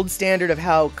gold standard of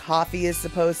how coffee is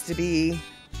supposed to be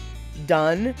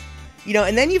done, you know.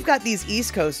 And then you've got these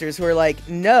East Coasters who are like,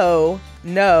 no,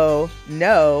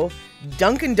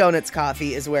 Dunkin' Donuts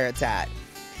coffee is where it's at.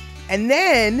 And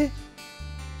then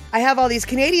I have all these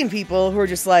Canadian people who are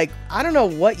just like, I don't know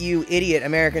what you idiot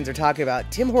Americans are talking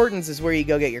about. Tim Hortons is where you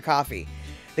go get your coffee.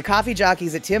 The coffee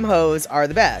jockeys at Tim Ho's are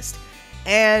the best.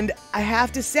 And I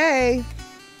have to say,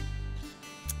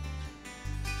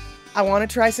 I want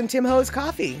to try some Tim Ho's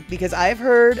coffee because I've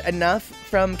heard enough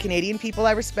from Canadian people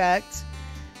I respect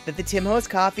that the Tim Ho's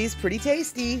coffee is pretty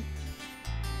tasty.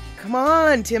 Come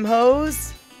on, Tim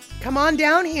Ho's. Come on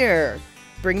down here.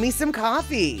 Bring me some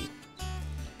coffee.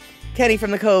 Kenny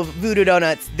from the Cove, Voodoo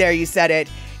Donuts. There, you said it.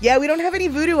 Yeah, we don't have any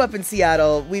Voodoo up in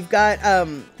Seattle. We've got,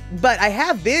 but I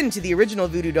have been to the original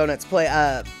Voodoo Donuts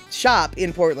shop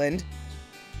in Portland.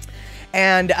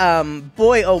 And,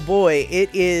 boy, oh boy, it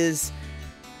is...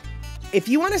 If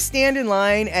you want to stand in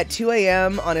line at 2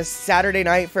 a.m. on a Saturday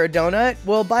night for a donut,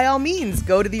 well, by all means,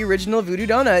 go to the original Voodoo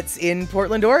Donuts in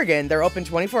Portland, Oregon. They're open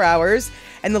 24 hours,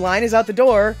 and the line is out the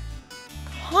door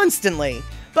constantly.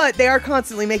 But they are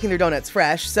constantly making their donuts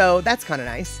fresh, so that's kind of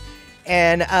nice.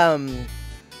 And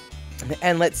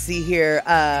let's see here.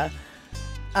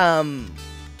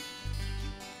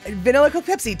 Vanilla Coke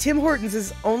Pepsi. Tim Hortons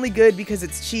is only good because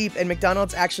it's cheap, and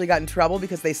McDonald's actually got in trouble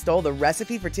because they stole the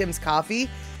recipe for Tim's coffee.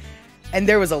 And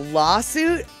there was a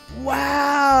lawsuit?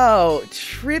 Wow.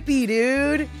 Trippy,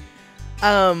 dude.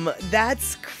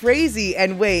 That's crazy.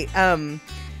 And wait,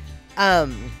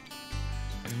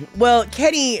 well,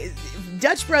 Kenny,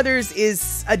 Dutch Brothers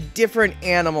is a different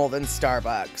animal than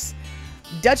Starbucks.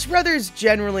 Dutch Brothers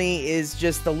generally is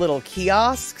just the little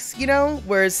kiosks, you know,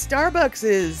 whereas Starbucks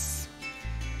is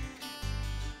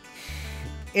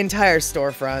entire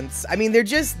storefronts. I mean,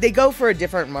 they go for a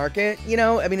different market, you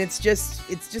know. I mean, it's just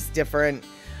different.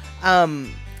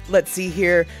 Let's see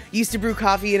here. Used to brew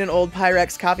coffee in an old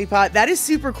Pyrex coffee pot. That is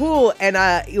super cool, and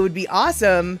it would be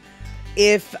awesome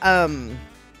if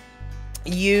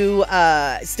you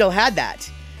still had that,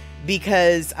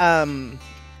 because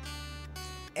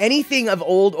anything of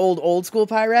old school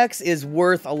Pyrex is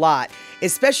worth a lot,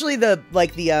 especially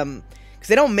because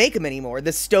they don't make them anymore.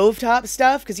 The stovetop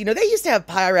stuff, because, you know, they used to have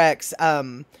Pyrex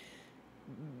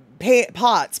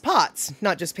pots,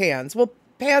 not just pans. Well,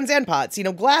 pans and pots, you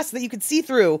know, glass that you could see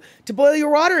through to boil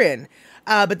your water in.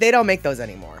 But they don't make those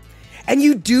anymore. And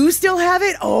you do still have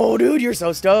it? Oh, dude, you're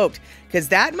so stoked. Because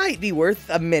that might be worth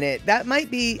a minute. That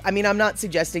might be, I mean, I'm not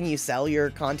suggesting you sell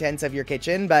your contents of your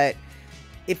kitchen, but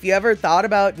if you ever thought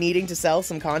about needing to sell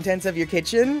some contents of your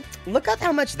kitchen, look up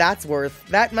how much that's worth.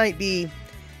 That might be...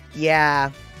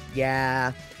 Yeah.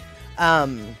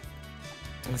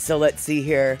 So let's see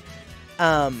here.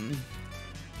 Oh,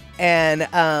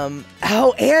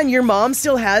 and your mom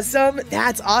still has some?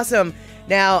 That's awesome.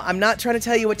 Now, I'm not trying to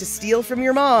tell you what to steal from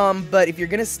your mom, but if you're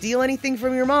going to steal anything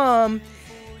from your mom,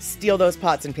 steal those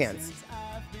pots and pans.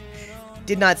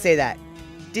 Did not say that.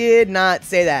 Did not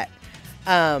say that.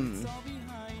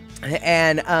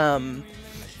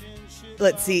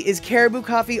 Let's see. Is caribou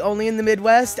coffee only in the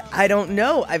Midwest? I don't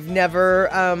know. I've never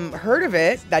heard of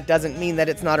it. That doesn't mean that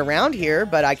it's not around here,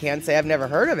 but I can say I've never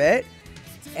heard of it.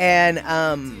 And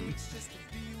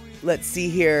let's see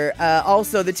here.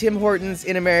 Also, the Tim Hortons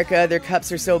in America, their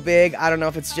cups are so big. I don't know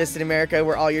if it's just in America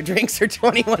where all your drinks are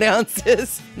 21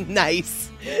 ounces. Nice.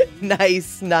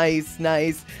 Nice, nice,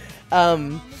 nice.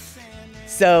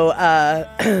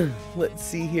 Let's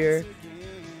see here.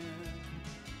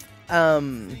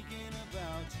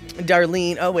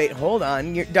 Darlene. Oh, wait, hold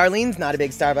on. Darlene's not a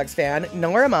big Starbucks fan,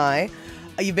 nor am I.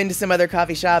 You've been to some other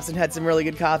coffee shops and had some really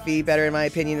good coffee, better in my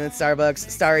opinion than Starbucks.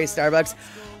 Sorry, Starbucks.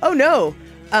 Oh, no.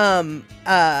 And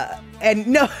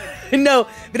no,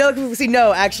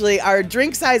 no, actually, our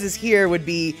drink sizes here would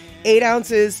be 8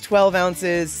 ounces, 12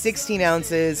 ounces, 16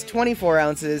 ounces, 24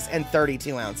 ounces, and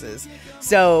 32 ounces.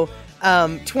 So,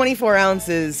 24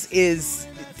 ounces is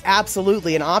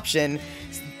absolutely an option.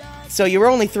 So you were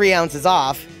only 3 ounces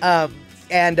off.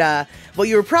 What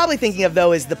you were probably thinking of,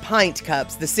 though, is the pint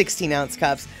cups, the 16-ounce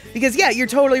cups. Because, yeah, you're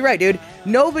totally right, dude.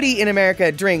 Nobody in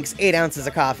America drinks 8 ounces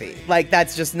of coffee. Like,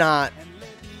 that's just not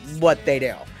what they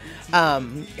do. Yeah,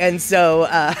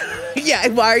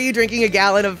 why are you drinking a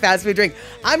gallon of fast food drink?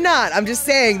 I'm not. I'm just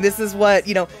saying this is what,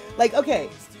 like, okay,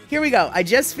 here we go. I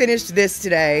just finished this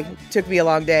today. Took me a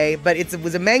long day, but it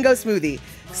was a mango smoothie.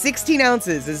 16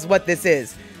 ounces is what this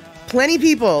is. Plenty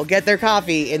people get their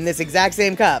coffee in this exact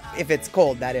same cup, if it's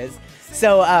cold, that is.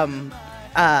 So,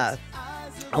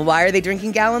 why are they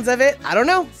drinking gallons of it? I don't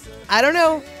know.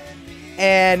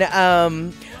 And,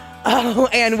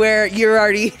 and where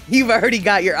you've already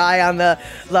got your eye on the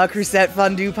La Crusette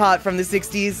fondue pot from the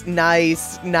 60s.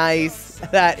 Nice.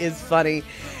 That is funny.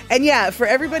 And yeah, for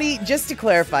everybody, just to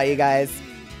clarify, you guys,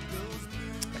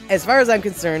 as far as I'm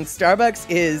concerned, Starbucks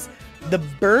is the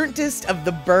burntest of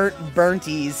the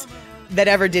burnties that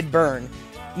ever did burn.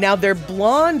 Now, their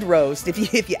blonde roast,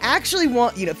 if you actually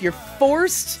want, if you're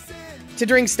forced to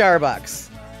drink Starbucks,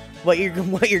 what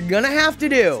you're gonna have to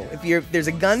do, if there's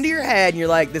a gun to your head and you're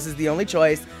like, this is the only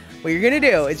choice, what you're gonna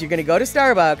do is you're gonna go to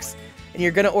Starbucks and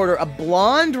you're gonna order a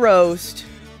blonde roast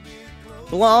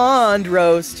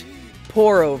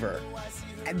pour over.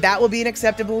 That will be an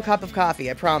acceptable cup of coffee,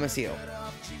 I promise you.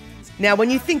 Now, when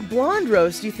you think blonde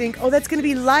roast, you think, oh, that's gonna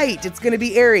be light, it's gonna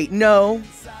be airy. No,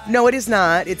 it is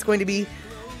not. It's going to be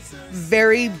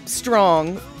very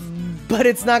strong, but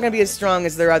it's not going to be as strong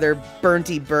as their other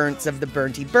burns of the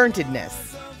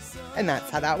burntedness. And that's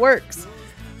how that works.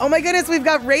 Oh my goodness, we've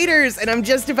got Raiders, and I'm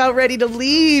just about ready to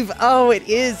leave. Oh, it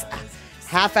is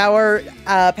half hour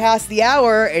past the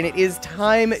hour, and it is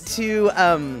time to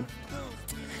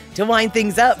wind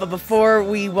things up. But before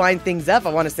we wind things up, I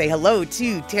want to say hello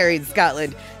to Terry in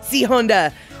Scotland, C.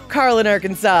 Honda, Carl in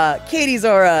Arkansas, Katie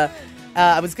Zora.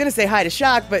 I was going to say hi to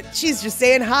Shock, but she's just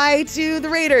saying hi to the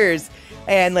Raiders.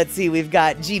 And let's see, we've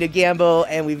got Gina Gamble,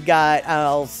 and we've got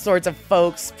all sorts of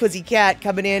folks. Pussycat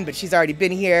coming in, but she's already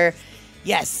been here.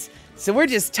 Yes. So we're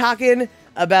just talking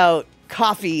about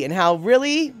coffee and how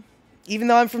really, even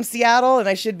though I'm from Seattle and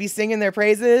I should be singing their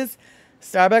praises,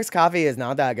 Starbucks coffee is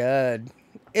not that good.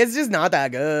 It's just not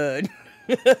that good.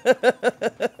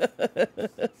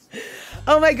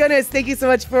 Oh my goodness, thank you so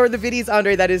much for the biddies,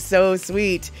 Andre. That is so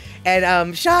sweet.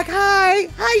 And Shock, hi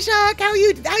Shock, how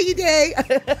you day?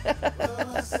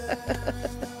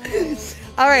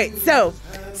 All right, so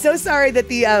sorry that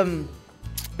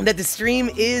the stream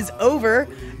is over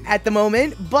at the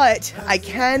moment, but I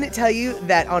can tell you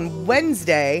that on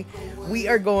Wednesday we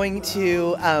are going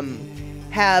to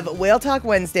have Whale Talk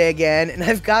Wednesday again, and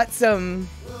I've got some.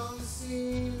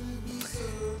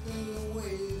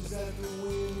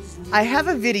 I have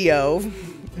a video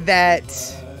that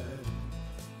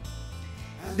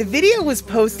the video was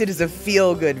posted as a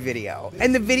feel-good video,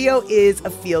 and the video is a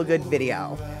feel-good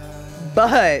video,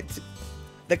 but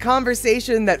the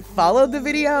conversation that followed the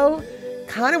video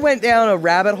kind of went down a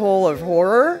rabbit hole of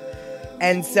horror,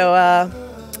 and so,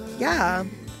 yeah,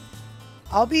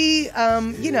 I'll be,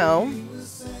 I'll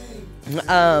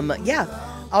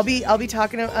be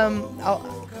talking,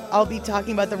 I'll be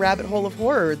talking about the rabbit hole of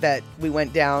horror that I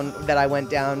went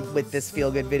down with this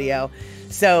feel-good video.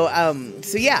 So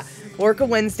yeah, Orca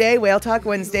Wednesday, Whale Talk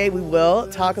Wednesday, we will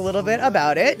talk a little bit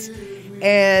about it.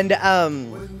 And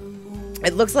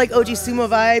It looks like OG Sumo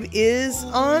Vibe is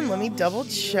on. Let me double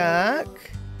check.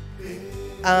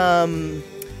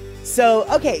 So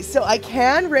I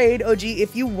can raid OG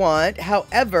if you want.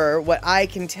 However, what I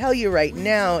can tell you right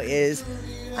now is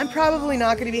I'm probably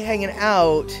not going to be hanging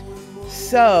out.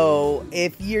 So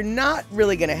if you're not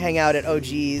really going to hang out at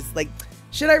OG's, like,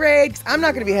 should I raid? 'Cause I'm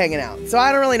not going to be hanging out. So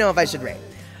I don't really know if I should raid.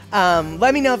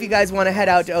 Let me know if you guys want to head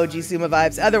out to OG Sumo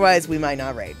Vibes. Otherwise, we might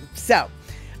not raid. So,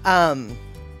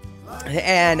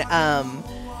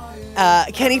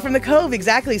 Kenny from the Cove,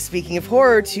 exactly. Speaking of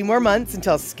horror, 2 more months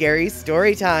until Scary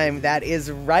Story Time. That is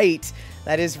right.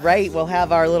 That is right. We'll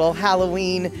have our little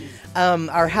Halloween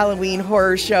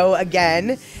horror show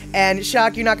again. And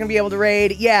Shock, you're not going to be able to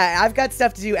raid. Yeah, I've got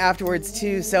stuff to do afterwards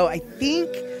too. So I think,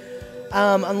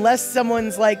 unless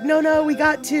someone's like, no, we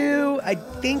got to, I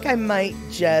think I might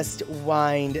just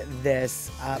wind this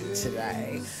up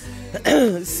today.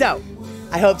 So,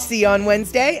 I hope to see you on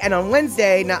Wednesday. And on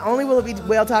Wednesday, not only will it be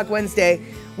Whale Talk Wednesday,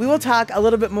 we will talk a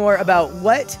little bit more about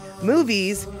what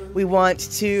movies we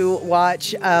want to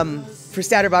watch for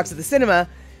StatterBox at the cinema,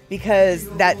 because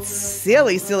that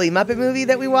silly Muppet movie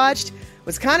that we watched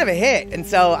was kind of a hit. And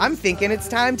so I'm thinking it's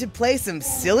time to play some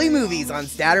silly movies on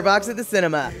StatterBox at the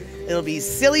cinema. It'll be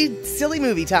silly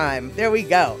movie time. There we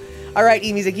go. All right,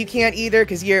 eMusic, you can't either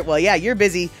because you're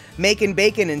busy making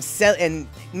bacon and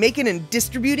making and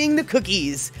distributing the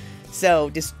cookies. So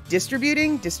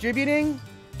distributing?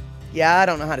 Yeah, I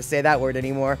don't know how to say that word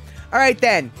anymore. All right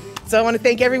then. So I want to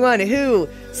thank everyone who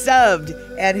subbed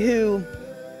and who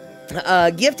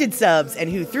gifted subs and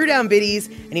who threw down biddies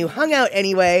and who hung out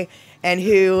anyway and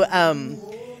who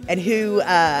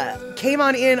came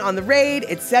on in on the raid,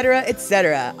 etc.,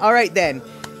 etc. All right then.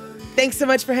 Thanks so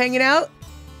much for hanging out.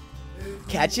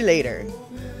 Catch you later.